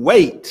not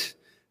wait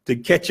to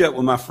catch up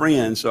with my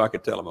friends so I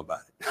could tell them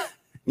about it.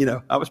 You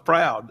know, I was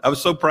proud. I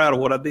was so proud of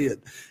what I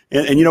did.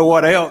 And you know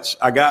what else?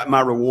 I got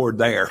my reward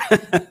there.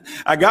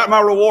 I got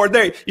my reward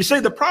there. You see,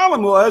 the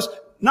problem was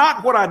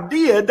not what I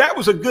did. That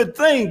was a good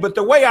thing. But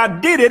the way I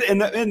did it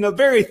and the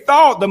very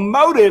thought, the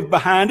motive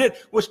behind it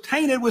was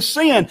tainted with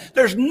sin.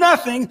 There's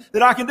nothing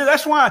that I can do.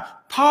 That's why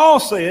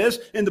Paul says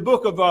in the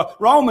book of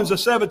Romans, the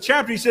 7th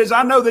chapter, he says,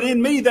 I know that in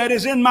me, that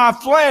is in my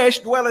flesh,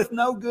 dwelleth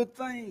no good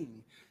thing.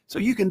 So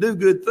you can do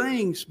good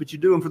things, but you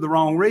do them for the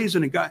wrong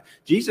reason. And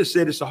Jesus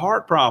said it's a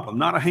heart problem,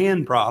 not a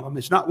hand problem.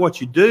 It's not what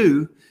you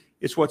do,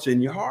 it's what's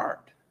in your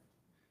heart.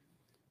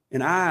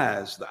 And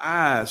the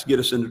eyes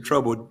get us into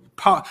trouble.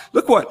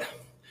 Look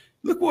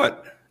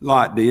what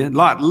Lot did.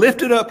 Lot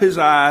lifted up his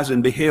eyes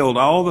and beheld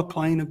all the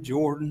plain of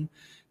Jordan.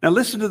 Now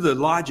listen to the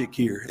logic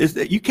here. Is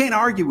that you can't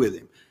argue with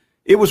him.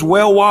 It was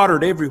well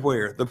watered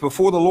everywhere.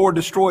 Before the Lord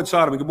destroyed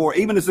Sodom and Gomorrah,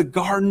 even as the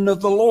garden of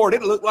the Lord,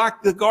 it looked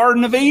like the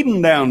Garden of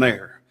Eden down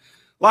there.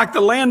 Like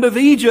the land of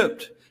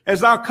Egypt,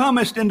 as thou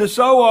comest into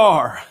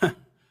Zoar.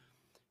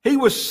 He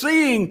was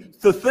seeing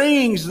the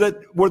things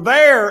that were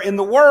there in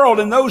the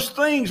world, and those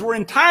things were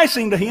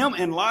enticing to him.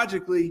 And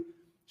logically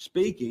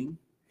speaking,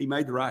 he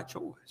made the right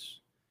choice.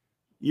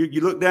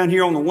 You look down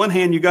here on the one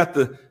hand, you got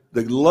the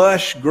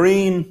lush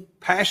green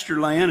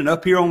pasture land, and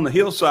up here on the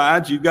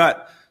hillsides, you've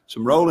got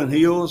some rolling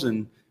hills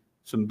and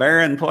some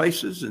barren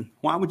places. And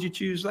why would you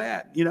choose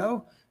that? You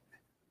know,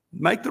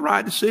 make the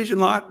right decision,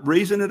 Lot,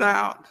 reason it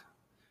out.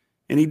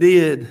 And he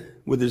did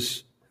with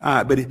his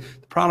eye. But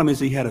the problem is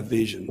he had a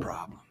vision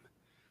problem.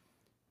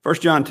 1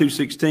 John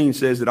 2:16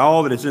 says that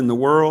all that is in the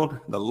world,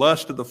 the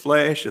lust of the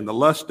flesh and the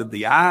lust of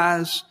the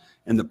eyes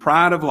and the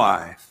pride of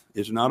life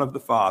is not of the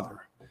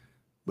Father,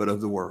 but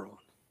of the world.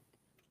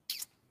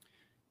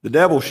 The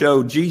devil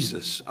showed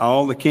Jesus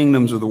all the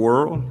kingdoms of the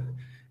world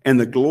and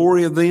the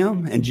glory of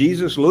them. And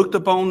Jesus looked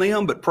upon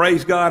them. But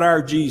praise God,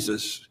 our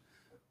Jesus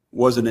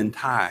wasn't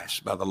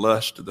enticed by the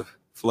lust of the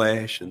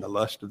flesh and the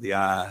lust of the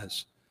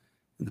eyes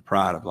and the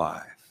pride of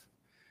life.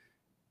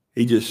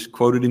 He just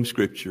quoted him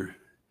scripture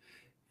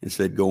and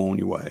said, go on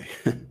your way.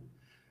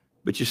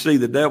 But you see,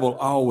 the devil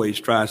always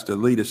tries to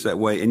lead us that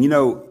way. And you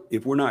know,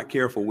 if we're not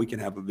careful, we can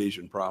have a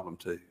vision problem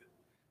too.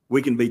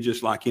 We can be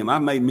just like him.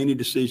 I've made many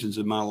decisions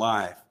in my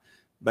life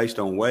based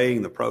on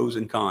weighing the pros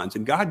and cons.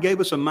 And God gave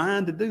us a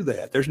mind to do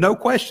that. There's no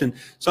question.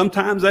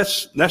 Sometimes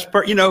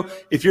you know,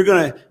 if you're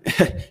going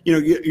to, you know,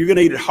 you're going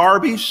to eat at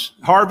Harvey's,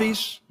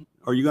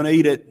 or you're going to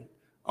eat at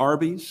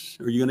Arby's,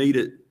 or you're going to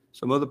eat at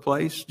some other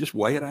place, just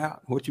weigh it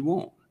out, what you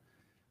want.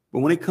 But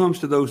when it comes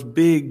to those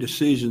big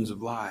decisions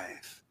of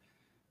life,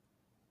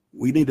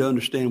 we need to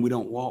understand we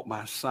don't walk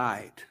by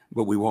sight,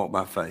 but we walk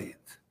by faith.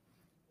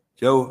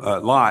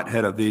 Lot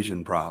had a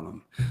vision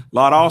problem.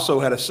 Lot also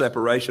had a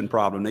separation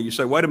problem. Now you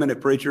say, wait a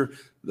minute, preacher.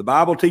 The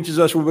Bible teaches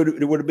us we're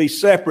to be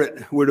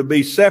separate. We're to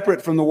be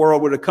separate from the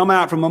world. We're to come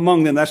out from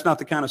among them. That's not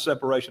the kind of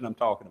separation I'm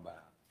talking about.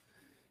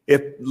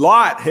 If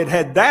Lot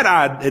had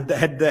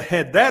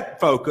that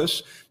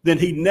focus, then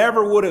he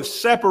never would have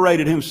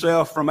separated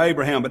himself from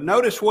Abraham. But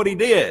notice what he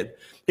did.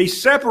 He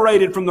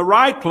separated from the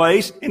right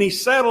place and he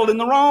settled in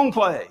the wrong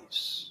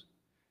place.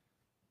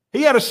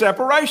 He had a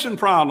separation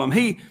problem.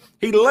 He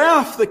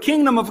left the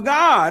kingdom of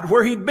God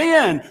where he'd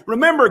been.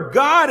 Remember,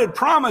 God had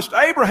promised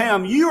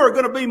Abraham, you are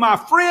going to be my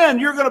friend.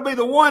 You're going to be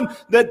the one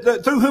that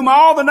through whom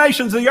all the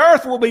nations of the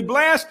earth will be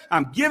blessed.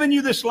 I'm giving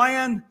you this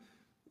land.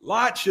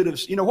 Lot should have,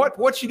 you know,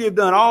 what should he have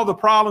done? All the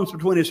problems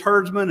between his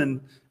herdsman and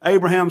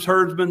Abraham's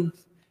herdsman.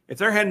 If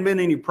there hadn't been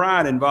any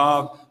pride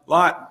involved,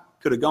 Lot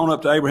could have gone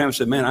up to Abraham and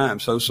said, man, I am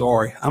so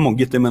sorry. I'm going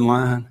to get them in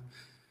line.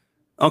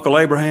 Uncle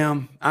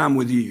Abraham, I'm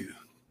with you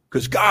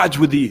because God's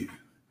with you.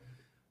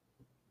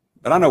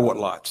 But I know what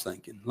Lot's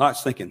thinking.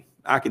 Lot's thinking,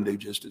 I can do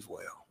just as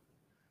well.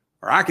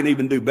 Or I can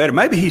even do better.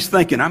 Maybe he's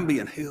thinking, I'm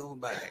being held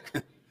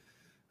back.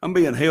 I'm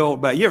being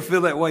held back. You ever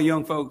feel that way,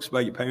 young folks,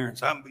 by your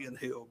parents? I'm being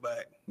held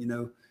back, you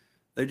know.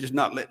 They're just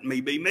not letting me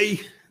be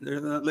me.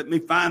 They're not letting me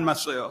find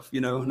myself, you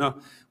know.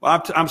 No.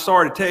 Well, I'm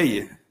sorry to tell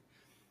you,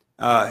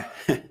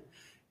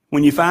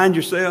 when you find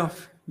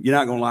yourself, you're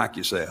not going to like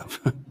yourself,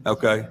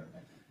 okay?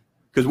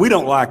 Because we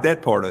don't like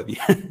that part of you.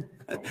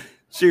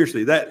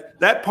 Seriously,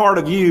 that part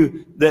of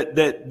you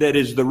that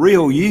is the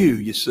real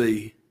you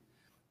see,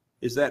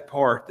 is that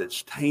part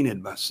that's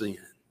tainted by sin.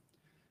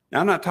 Now,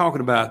 I'm not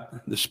talking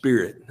about the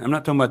spirit. I'm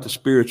not talking about the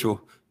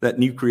spiritual, that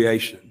new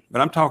creation.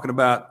 But I'm talking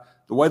about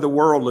the way the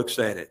world looks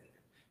at it.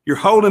 You're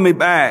holding me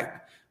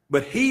back.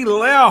 But he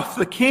left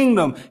the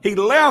kingdom. He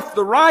left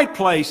the right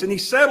place and he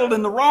settled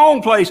in the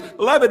wrong place.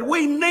 Beloved,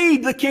 we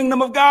need the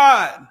kingdom of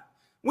God.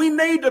 We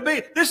need to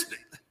be, this,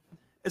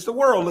 as the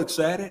world looks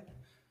at it,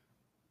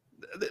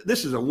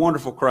 this is a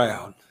wonderful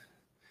crowd.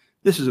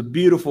 This is a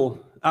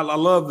beautiful, I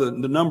love the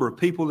number of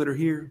people that are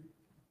here.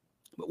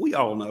 But we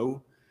all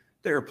know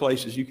there are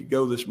places you could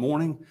go this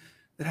morning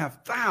that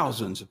have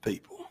thousands of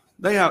people.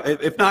 They have,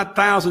 if not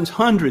thousands,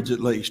 hundreds at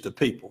least of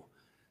people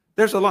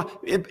There's a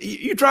lot.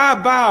 You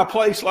drive by a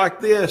place like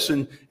this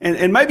and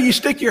maybe you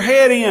stick your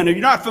head in and you're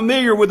not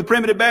familiar with the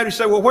Primitive Baptist.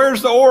 You say, well,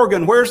 where's the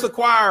organ? Where's the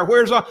choir?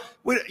 Where's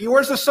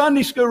the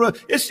Sunday school room?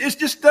 It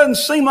just doesn't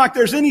seem like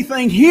there's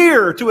anything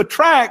here to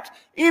attract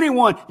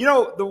anyone. You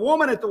know, the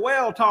woman at the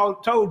well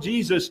told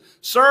Jesus,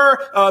 sir,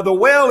 the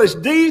well is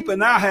deep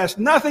and thou hast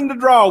nothing to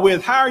draw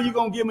with. How are you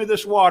going to give me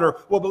this water?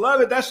 Well,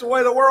 beloved, that's the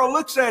way the world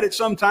looks at it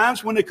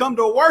sometimes. When they come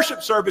to a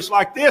worship service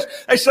like this,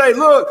 they say,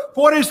 look,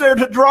 what is there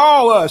to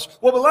draw us?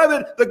 Well,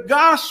 beloved, the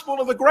gospel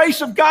of the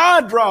grace of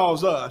God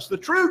draws us. The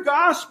true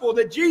gospel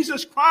that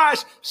Jesus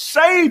Christ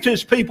saved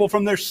his people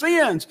from their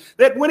sins.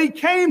 That when he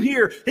came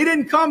here, he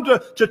didn't come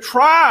to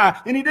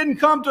try and he didn't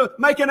come to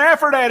make an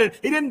effort at it.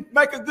 He didn't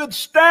make a good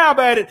stab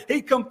at it.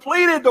 He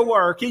completed the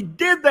work. He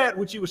did that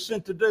which he was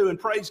sent to do. And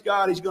praise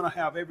God, he's going to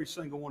have every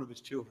single one of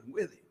his children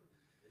with him.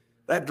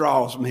 That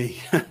draws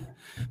me.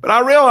 But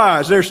I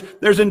realize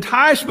there's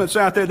enticements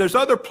out there. There's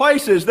other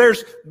places.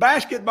 There's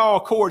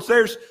basketball courts.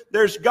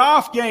 There's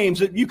golf games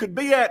that you could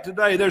be at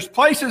today. There's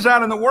places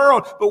out in the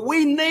world, but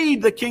we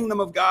need the kingdom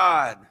of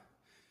God.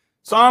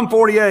 Psalm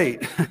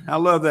 48. I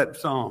love that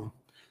psalm.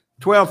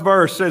 12th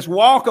verse says,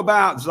 walk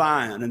about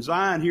Zion. And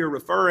Zion here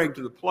referring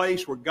to the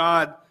place where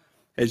God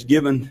has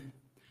given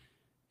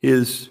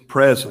his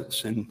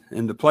presence and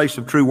the place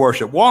of true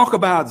worship. Walk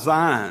about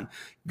Zion.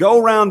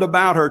 Go round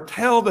about her.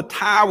 Tell the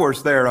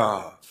towers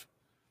thereof.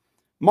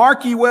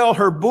 Mark ye well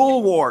her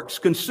bulwarks.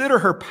 Consider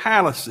her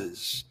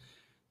palaces,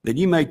 that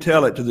ye may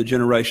tell it to the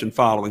generation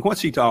following.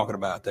 What's he talking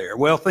about there?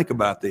 Well, think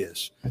about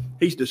this.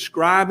 He's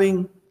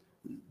describing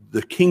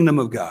the kingdom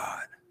of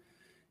God.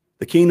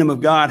 The kingdom of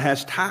God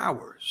has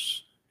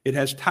towers. It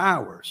has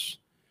towers.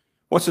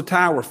 What's a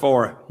tower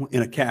for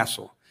in a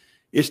castle?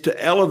 It's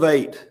to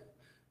elevate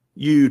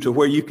you to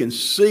where you can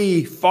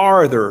see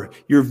farther.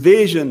 Your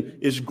vision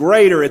is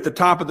greater at the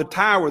top of the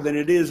tower than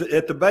it is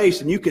at the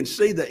base, and you can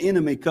see the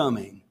enemy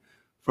coming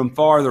from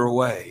farther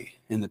away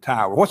in the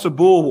tower. What's a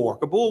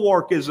bulwark? A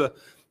bulwark is a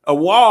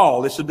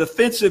wall. It's a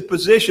defensive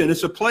position.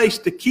 It's a place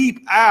to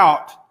keep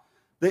out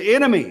the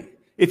enemy.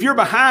 If you're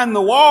behind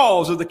the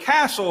walls of the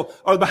castle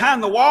or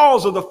behind the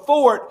walls of the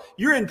fort,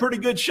 you're in pretty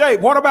good shape.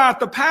 What about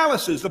the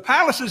palaces? The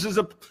palaces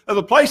are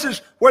the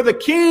places where the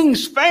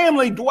king's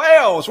family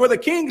dwells, where the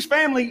king's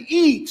family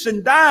eats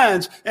and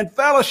dines and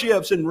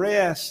fellowships and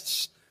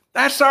rests.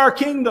 That's our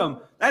kingdom.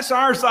 That's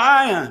our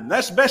Zion.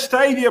 That's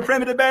Vestavia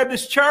Primitive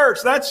Baptist Church.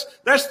 That's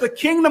the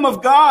kingdom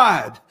of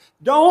God.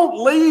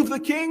 Don't leave the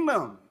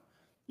kingdom.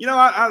 You know,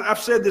 I've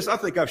said this. I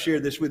think I've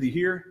shared this with you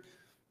here.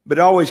 But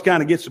it always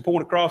kind of gets the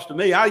point across to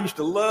me. I used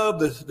to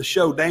love the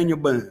show Daniel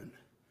Boone.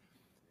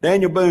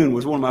 Daniel Boone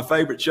was one of my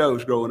favorite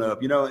shows growing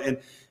up, you know. And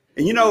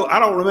you know, I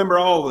don't remember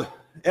all the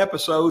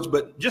episodes,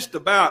 but just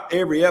about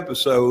every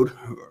episode,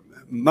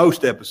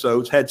 most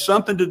episodes, had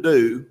something to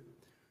do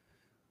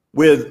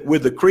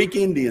with the Creek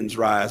Indians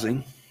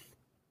rising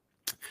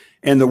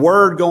and the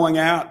word going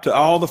out to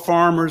all the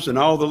farmers and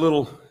all the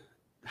little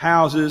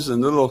houses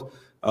and the little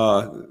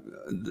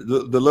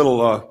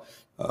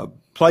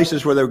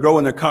places where they're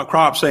growing their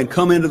crops, saying,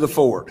 come into the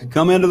fort,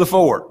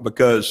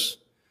 because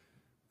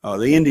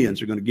the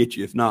Indians are going to get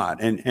you if not.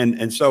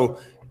 And so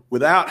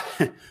without,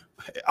 it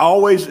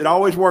always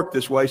worked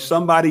this way.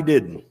 Somebody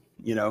didn't,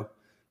 you know,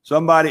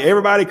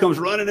 everybody comes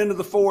running into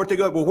the fort. They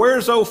go, well,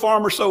 where's old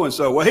farmer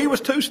so-and-so? Well, he was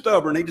too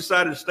stubborn. He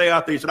decided to stay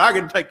out there. He said, I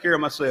can take care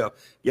of myself.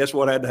 Guess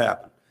what had to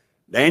happen?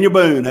 Daniel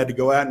Boone had to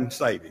go out and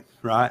save him,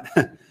 right?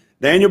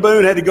 Daniel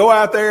Boone had to go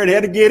out there and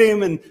had to get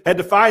him and had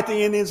to fight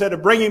the Indians, had to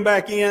bring him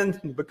back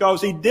in because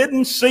he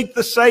didn't seek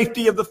the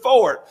safety of the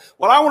fort.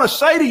 Well, I want to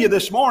say to you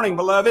this morning,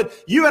 beloved,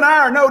 you and I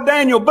are no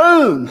Daniel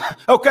Boone.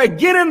 Okay,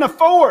 get in the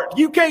fort.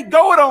 You can't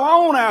go it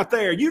alone out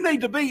there. You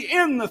need to be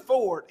in the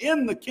fort,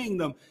 in the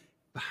kingdom,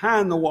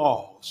 behind the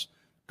walls,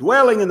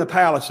 dwelling in the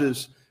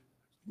palaces,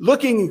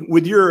 looking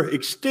with your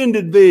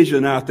extended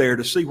vision out there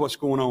to see what's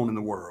going on in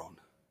the world.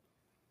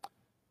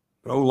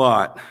 But oh,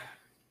 Lot,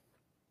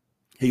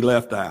 he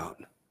left out.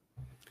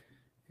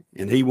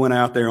 And he went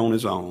out there on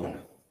his own.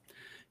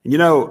 And you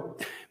know,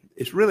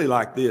 it's really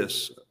like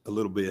this a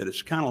little bit.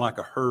 It's kind of like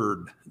a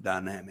herd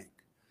dynamic.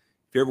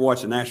 If you ever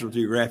watch the National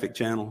Geographic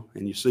Channel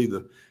and you see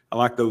I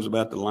like those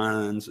about the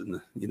lions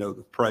and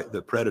the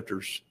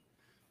predators.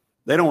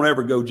 They don't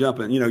ever go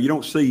jumping. You know, you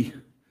don't see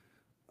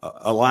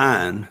a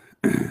lion,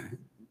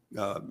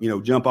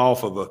 jump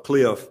off of a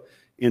cliff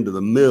into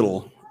the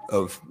middle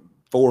of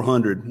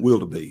 400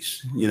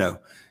 wildebeest, you know.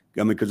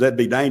 I mean, because that'd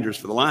be dangerous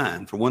for the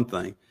lion, for one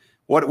thing.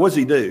 What does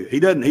he do? He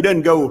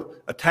doesn't go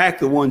attack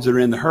the ones that are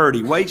in the herd.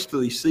 He waits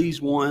till he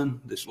sees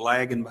one that's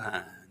lagging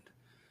behind,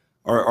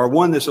 or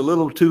one that's a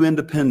little too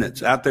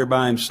independent, out there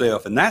by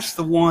himself, and that's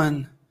the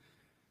one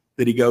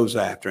that he goes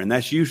after, and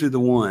that's usually the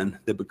one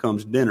that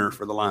becomes dinner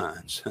for the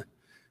lions.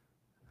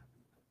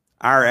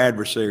 Our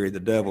adversary, the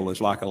devil,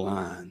 is like a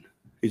lion.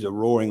 He's a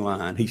roaring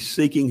lion. He's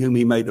seeking whom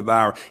he may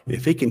devour.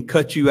 If he can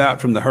cut you out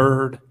from the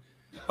herd,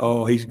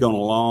 oh, he's gone a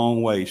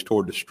long ways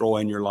toward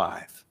destroying your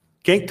life.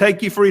 Can't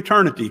take you for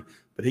eternity,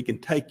 but he can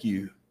take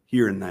you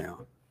here and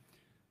now.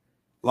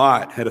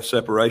 Lot had a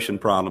separation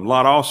problem.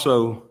 Lot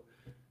also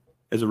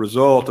as a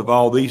result of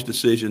all these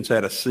decisions,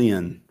 had a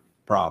sin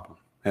problem.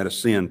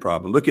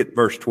 Look at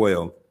verse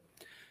 12.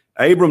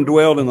 Abram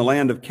dwelled in the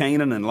land of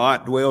Canaan, and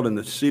Lot dwelled in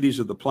the cities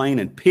of the plain,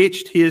 and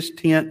pitched his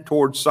tent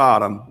toward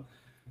Sodom.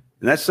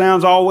 And that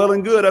sounds all well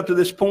and good up to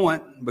this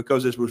point,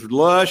 because it was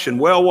lush and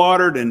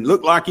well-watered and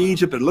looked like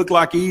Egypt and looked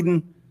like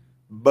Eden.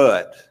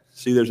 But,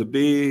 see, there's a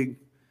big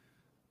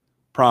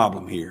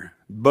problem here.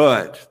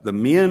 But the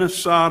men of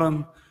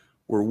Sodom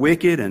were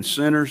wicked and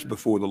sinners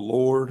before the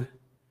Lord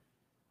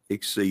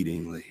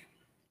exceedingly.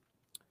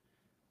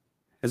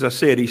 As I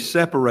said, he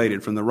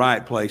separated from the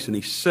right place and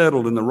he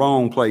settled in the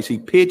wrong place. He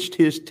pitched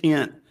his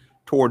tent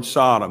toward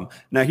Sodom.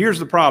 Now, here's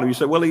the problem. You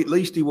say, well, at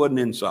least he wasn't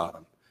in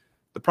Sodom.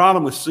 The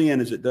problem with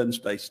sin is it doesn't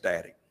stay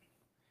static.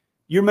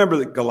 You remember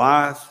that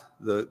Goliath,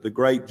 the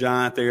great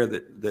giant there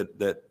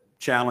that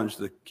challenged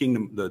the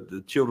kingdom,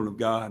 the children of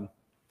God?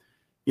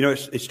 You know,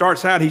 it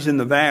starts out, he's in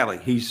the valley.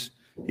 He's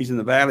in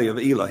the valley of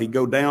Elah. He'd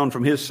go down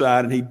from his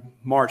side and he'd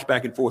march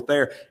back and forth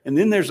there. And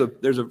then there's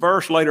a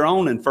verse later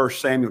on in 1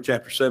 Samuel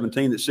chapter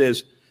 17 that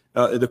says,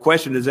 the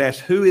question is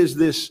asked, who is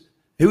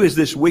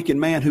this wicked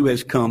man who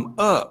has come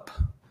up?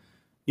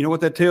 You know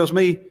what that tells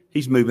me?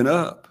 He's moving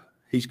up.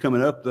 He's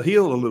coming up the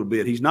hill a little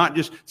bit. He's not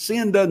just,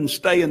 sin doesn't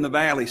stay in the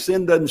valley.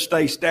 Sin doesn't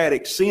stay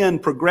static. Sin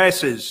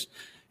progresses.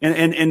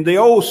 And the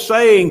old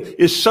saying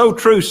is so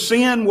true.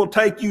 Sin will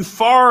take you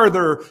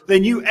farther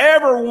than you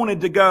ever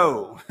wanted to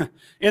go.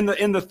 In the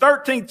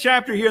 13th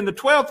chapter here, in the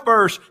 12th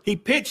verse, he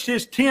pitched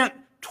his tent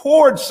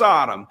toward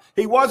Sodom.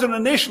 He wasn't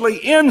initially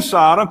in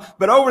Sodom,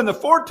 but over in the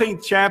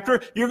 14th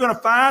chapter, you're going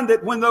to find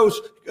that when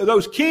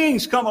those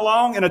kings come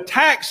along and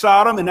attack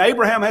Sodom, and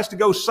Abraham has to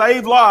go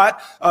save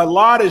Lot,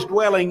 Lot is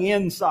dwelling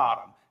in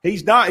Sodom.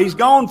 He's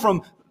gone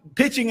from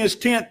pitching his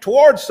tent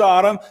toward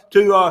Sodom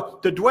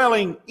to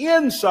dwelling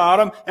in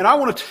Sodom. And I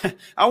want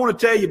to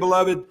tell you,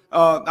 beloved,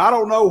 I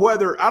don't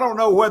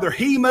know whether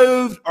he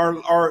moved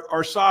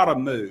or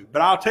Sodom moved,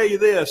 but I'll tell you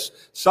this: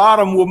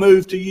 Sodom will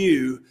move to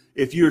you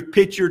if you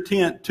pitch your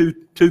tent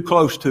too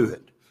close to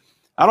it.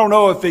 I don't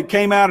know if it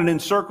came out and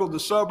encircled the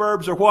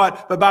suburbs or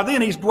what, but by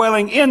then he's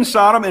dwelling in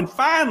Sodom. And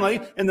finally,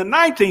 in the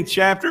 19th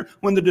chapter,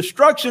 when the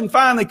destruction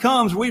finally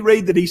comes, we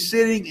read that he's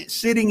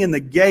sitting in the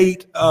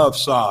gate of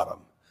Sodom.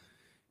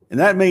 And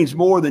that means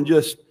more than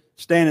just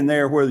standing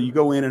there where you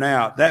go in and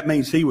out. That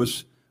means he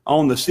was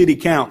on the city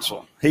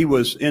council. He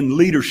was in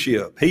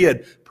leadership. He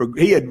had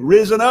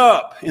risen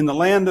up in the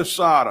land of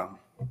Sodom.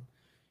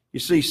 You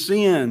see,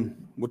 sin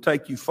will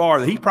take you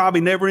farther. He probably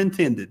never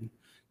intended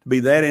to be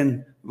that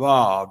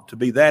involved, to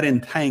be that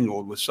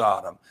entangled with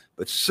Sodom.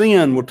 But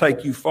sin will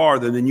take you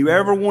farther than you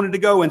ever wanted to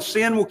go, and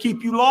sin will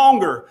keep you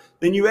longer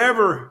than you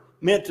ever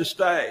meant to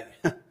stay.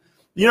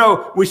 You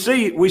know, we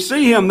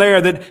see him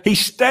there that he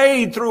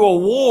stayed through a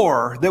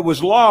war that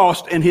was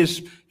lost, and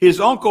his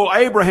uncle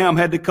Abraham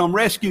had to come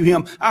rescue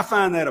him. I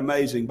find that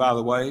amazing, by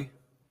the way.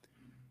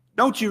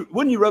 Wouldn't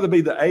you rather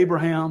be the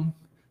Abraham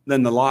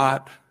than the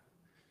Lot?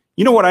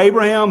 You know what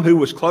Abraham, who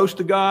was close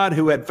to God,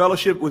 who had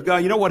fellowship with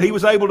God, you know what he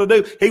was able to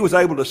do? He was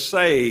able to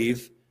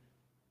save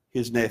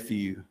his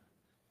nephew.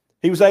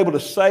 He was able to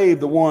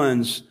save the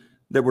ones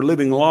that were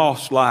living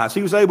lost lives.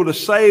 He was able to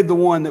save the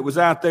one that was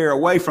out there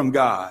away from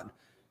God.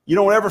 You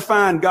don't ever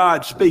find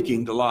God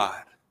speaking to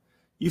Lot.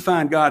 You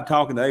find God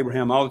talking to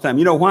Abraham all the time.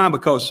 You know why?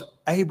 Because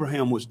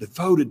Abraham was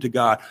devoted to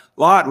God.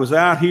 Lot was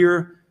out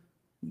here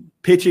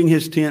pitching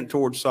his tent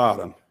toward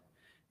Sodom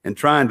and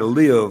trying to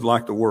live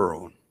like the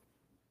world.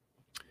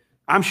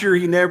 I'm sure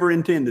he never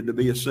intended to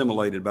be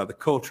assimilated by the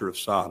culture of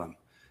Sodom.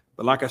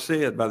 But like I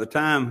said, by the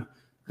time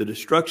the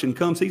destruction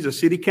comes, he's a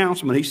city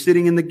councilman. He's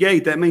sitting in the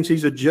gate. That means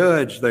he's a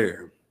judge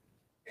there.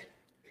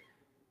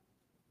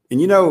 And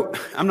you know,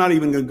 I'm not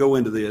even going to go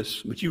into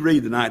this, but you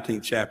read the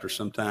 19th chapter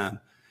sometime.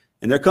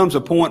 And there comes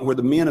a point where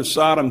the men of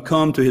Sodom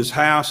come to his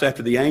house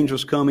after the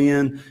angels come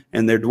in,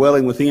 and they're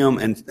dwelling with him.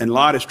 And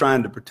Lot is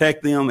trying to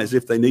protect them as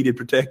if they needed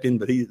protecting,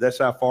 but that's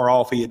how far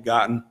off he had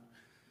gotten.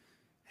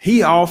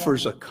 He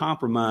offers a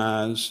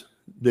compromise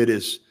that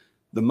is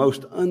the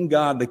most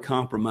ungodly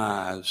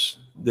compromise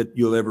that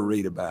you'll ever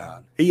read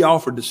about. He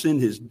offered to send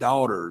his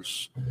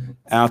daughters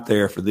out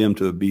there for them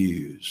to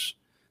abuse.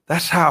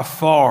 That's how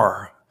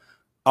far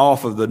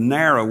off of the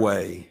narrow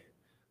way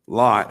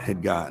Lot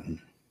had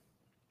gotten.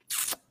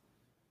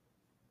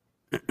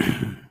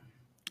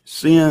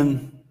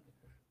 Sin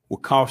will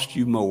cost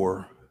you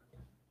more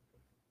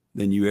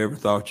than you ever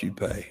thought you'd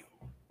pay.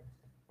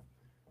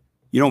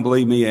 You don't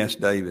believe me? Ask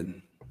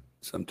David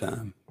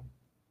sometime.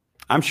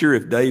 I'm sure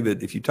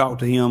if you talk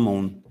to him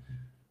on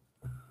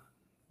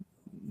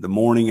the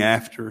morning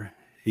after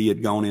he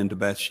had gone into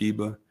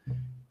Bathsheba,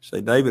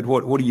 say, David,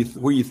 where do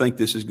you think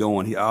this is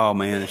going? Oh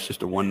man, it's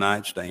just a one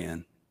night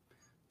stand.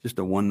 Just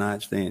a one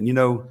night stand. You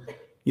know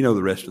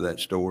the rest of that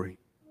story.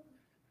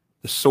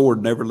 The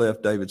sword never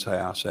left David's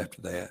house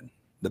after that.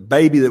 The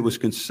baby that was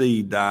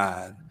conceived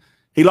died.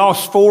 He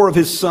lost 4 of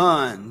his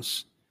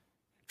sons.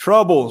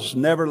 Troubles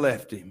never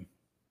left him.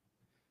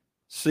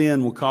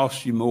 Sin will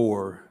cost you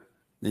more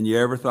than you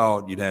ever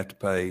thought you'd have to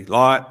pay.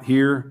 Lot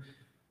here,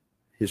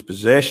 his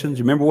possessions.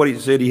 Remember what he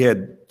said? He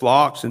had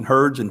flocks and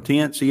herds and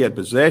tents. He had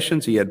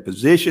possessions. He had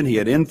position. He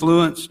had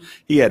influence.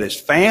 He had his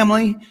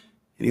family.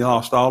 And he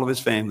lost all of his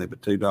family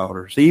but 2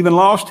 daughters. He even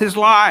lost his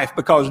life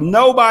because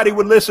nobody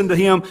would listen to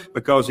him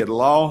because he had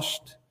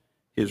lost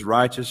his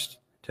righteous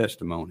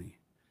testimony.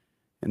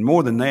 And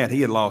more than that,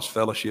 he had lost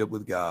fellowship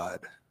with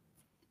God.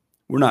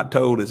 We're not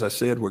told, as I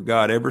said, where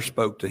God ever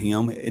spoke to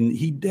him. And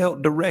he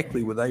dealt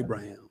directly with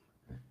Abraham.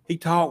 He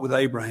talked with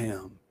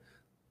Abraham.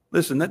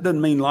 Listen, that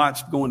doesn't mean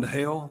Lot's going to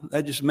hell.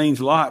 That just means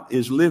Lot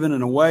is living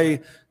in a way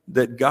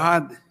that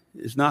God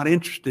is not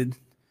interested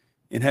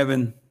in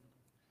having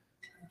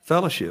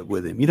fellowship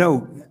with him. You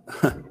know,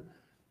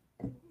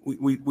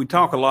 we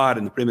talk a lot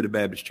in the Primitive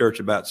Baptist Church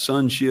about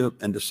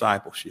sonship and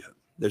discipleship.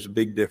 There's a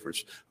big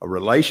difference. A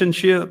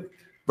relationship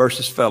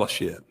versus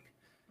fellowship.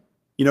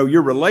 You know,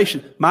 your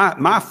relation,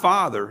 my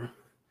father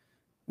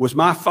was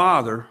my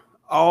father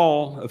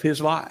all of his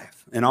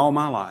life and all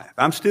my life.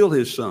 I'm still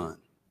his son.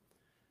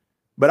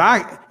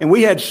 And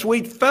we had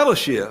sweet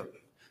fellowship,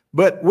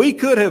 but I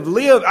could have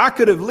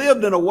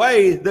lived in a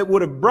way that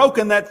would have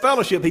broken that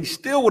fellowship. He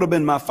still would have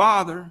been my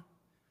father.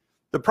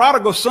 The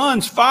prodigal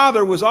son's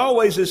father was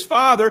always his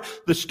father.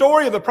 The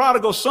story of the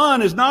prodigal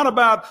son is not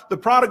about the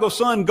prodigal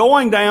son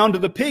going down to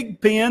the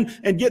pig pen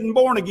and getting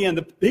born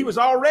again. He was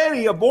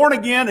already born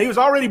again. He was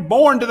already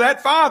born to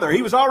that father.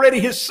 He was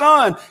already his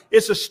son.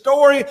 It's a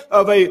story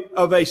of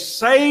a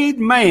saved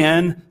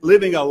man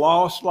living a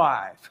lost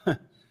life.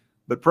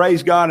 But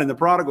praise God, in the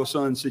prodigal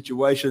son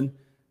situation,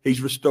 he's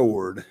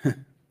restored.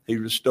 He's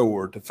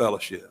restored to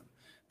fellowship.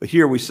 But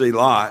here we see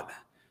Lot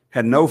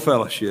had no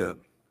fellowship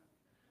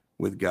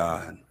with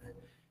God.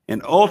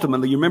 And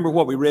ultimately, you remember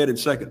what we read in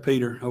 2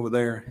 Peter over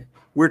there?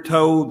 We're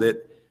told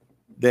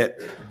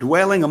that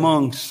dwelling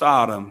among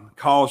Sodom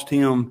caused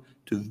him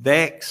to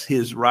vex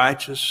his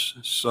righteous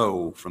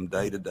soul from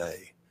day to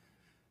day.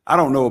 I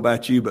don't know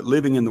about you, but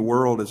living in the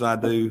world as I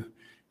do,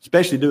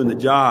 especially doing the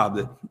job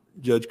that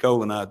Judge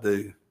Cole and I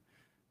do,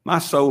 my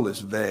soul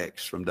is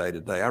vexed from day to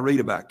day. I read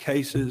about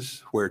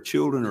cases where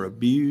children are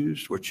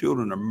abused, where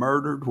children are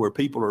murdered, where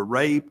people are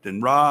raped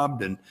and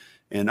robbed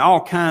and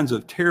all kinds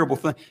of terrible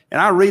things. And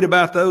I read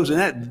about those, and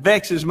that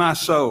vexes my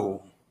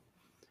soul.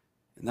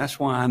 And that's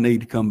why I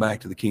need to come back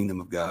to the kingdom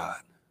of God.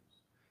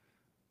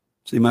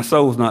 See, my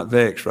soul's not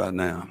vexed right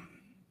now.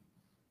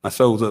 My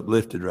soul's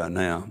uplifted right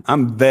now.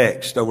 I'm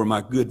vexed over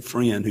my good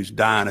friend who's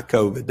dying of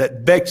COVID.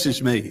 That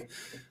vexes me.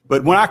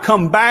 But when I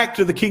come back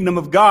to the kingdom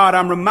of God,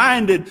 I'm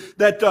reminded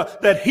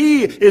that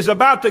he is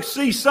about to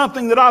see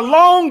something that I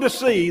long to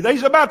see. That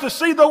he's about to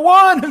see the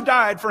one who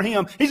died for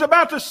him. He's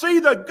about to see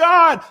the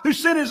God who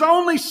sent his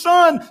only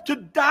son to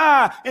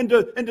die and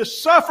to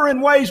suffer in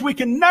ways we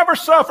can never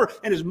suffer.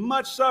 And as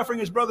much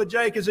suffering as Brother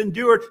Jake has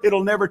endured,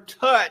 it'll never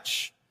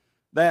touch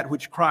that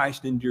which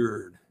Christ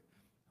endured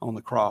on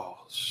the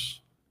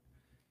cross.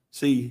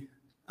 See,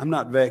 I'm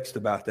not vexed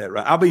about that,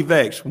 right? I'll be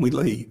vexed when we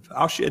leave.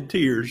 I'll shed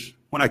tears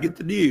when I get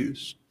the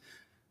news.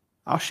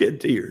 I'll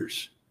shed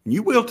tears. And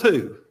you will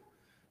too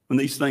when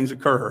these things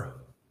occur.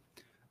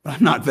 But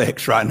I'm not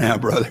vexed right now,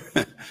 brother.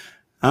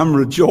 I'm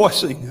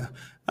rejoicing.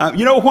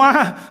 You know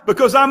why?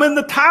 Because I'm in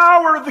the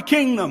tower of the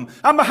kingdom.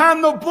 I'm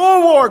behind the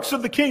bulwarks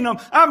of the kingdom.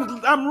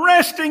 I'm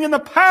resting in the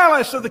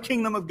palace of the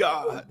kingdom of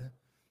God.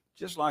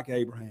 Just like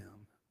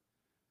Abraham.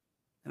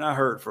 And I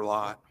hurt for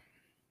Lot.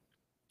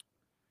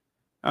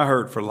 I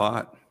hurt for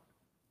Lot.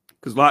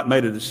 Because Lot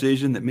made a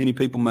decision that many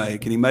people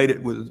make, and he made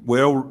it with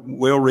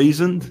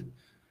well-reasoned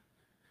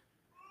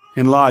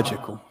and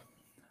logical.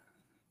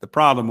 The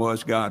problem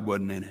was God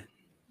wasn't in it.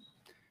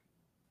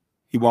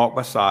 He walked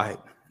by sight,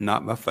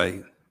 not by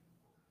faith.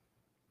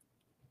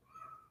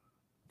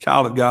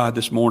 Child of God,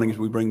 this morning as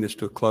we bring this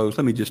to a close,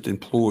 let me just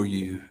implore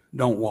you,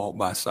 don't walk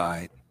by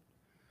sight.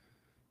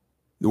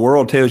 The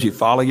world tells you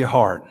follow your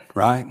heart,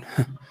 right?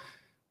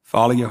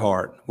 Follow your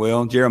heart.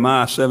 Well,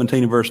 Jeremiah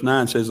 17 and verse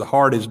 9 says the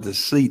heart is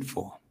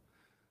deceitful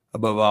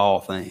above all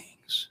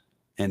things,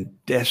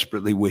 and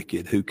desperately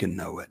wicked. Who can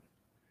know it?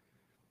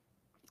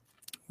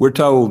 We're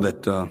told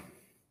that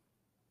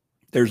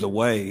there's a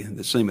way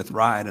that seemeth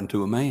right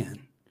unto a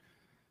man,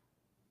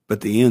 but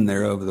the end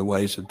thereof are the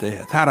ways of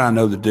death. How do I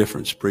know the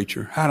difference,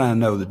 preacher? How do I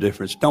know the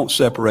difference? Don't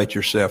separate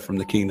yourself from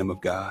the kingdom of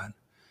God.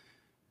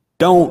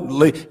 Don't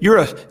leave.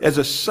 As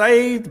a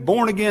saved,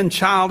 born-again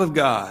child of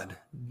God,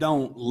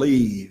 don't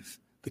leave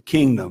the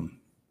kingdom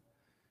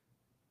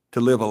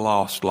to live a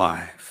lost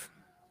life.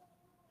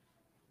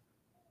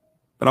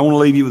 But I want to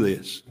leave you with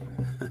this.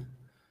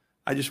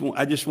 I just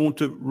want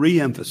to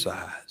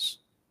reemphasize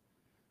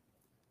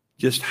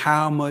just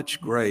how much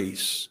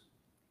grace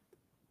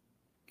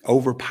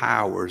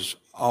overpowers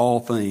all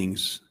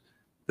things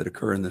that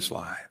occur in this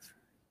life.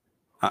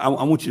 I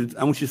want you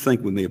to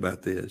think with me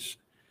about this.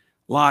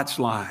 Lot's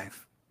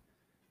life.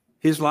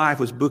 His life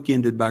was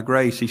bookended by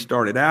grace. He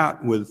started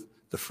out with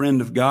the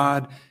friend of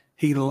God.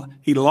 He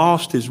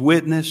lost his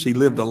witness. He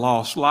lived a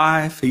lost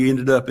life. He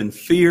ended up in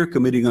fear,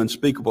 committing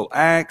unspeakable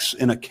acts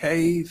in a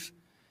cave.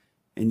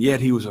 And yet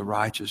he was a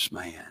righteous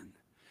man.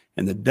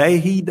 And the day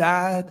he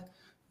died,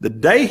 The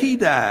day he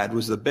died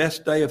was the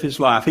best day of his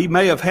life. He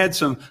may have had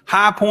some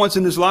high points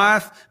in his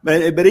life,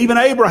 but even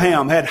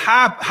Abraham had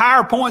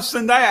higher points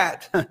than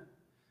that.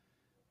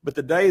 But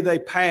the day they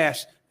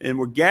passed and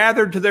were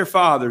gathered to their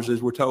fathers,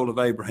 as we're told of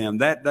Abraham,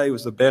 that day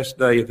was the best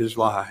day of his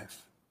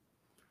life.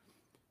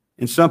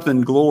 And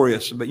something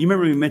glorious. But you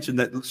remember we mentioned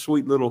that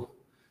sweet little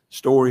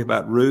story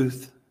about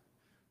Ruth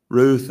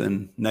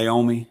and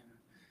Naomi?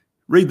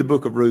 Read the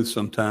book of Ruth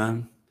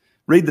sometime.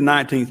 Read the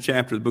 19th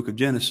chapter of the book of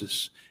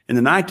Genesis. In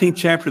the 19th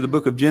chapter of the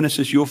book of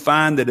Genesis, you'll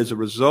find that as a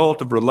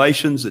result of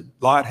relations that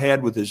Lot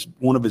had with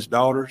one of his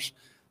daughters,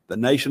 the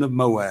nation of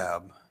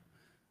Moab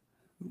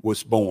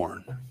was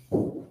born.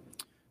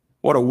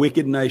 What a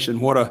wicked nation.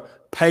 What a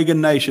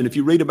pagan nation. If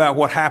you read about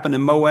what happened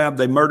in Moab,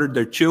 they murdered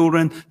their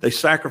children. They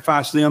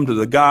sacrificed them to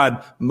the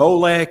god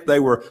Molech. They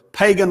were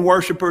pagan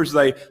worshipers.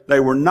 They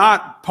were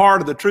not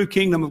part of the true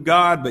kingdom of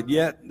God, but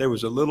yet there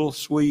was a little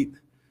sweet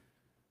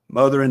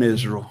mother in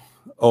Israel,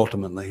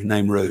 ultimately,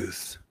 named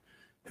Ruth,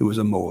 who was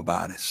a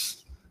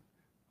Moabitess.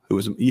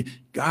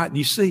 God,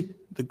 you see,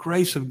 the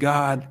grace of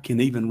God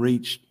can even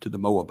reach to the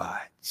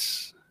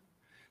Moabites.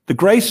 The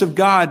grace of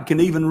God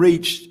can even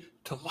reach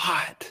to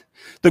Lot.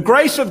 The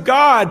grace of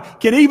God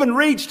can even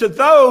reach to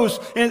those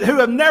who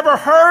have never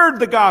heard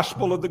the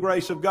gospel of the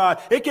grace of God.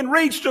 It can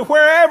reach to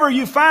wherever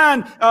you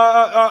find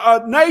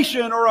a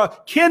nation or a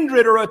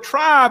kindred or a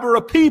tribe or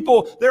a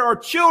people. There are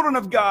children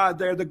of God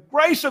there. The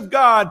grace of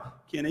God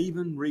can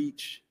even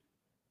reach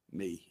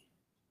me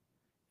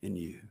and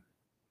you.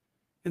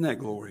 Isn't that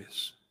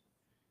glorious?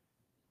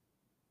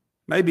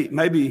 Maybe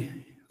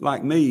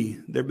like me,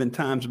 there have been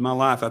times in my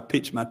life I've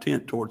pitched my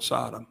tent toward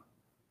Sodom.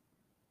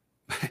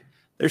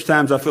 There's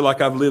times I feel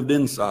like I've lived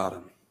in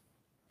Sodom.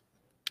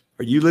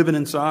 Are you living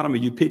in Sodom?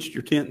 Have you pitched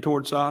your tent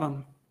toward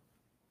Sodom?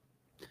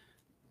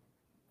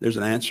 There's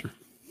an answer.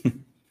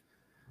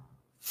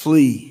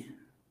 Flee.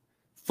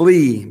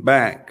 Flee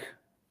back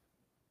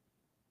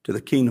to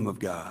the kingdom of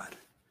God.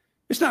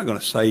 It's not going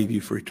to save you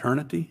for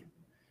eternity.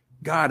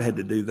 God had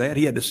to do that.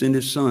 He had to send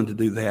his son to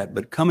do that.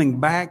 But coming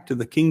back to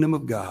the kingdom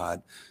of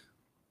God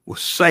will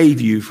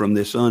save you from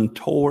this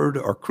untoward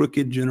or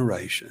crooked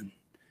generation.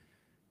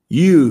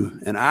 You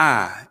and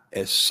I,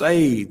 as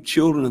saved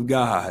children of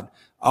God,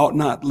 ought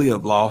not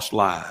live lost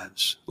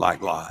lives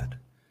like Lot.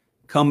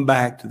 Come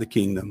back to the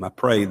kingdom. I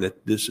pray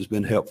that this has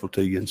been helpful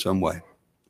to you in some way.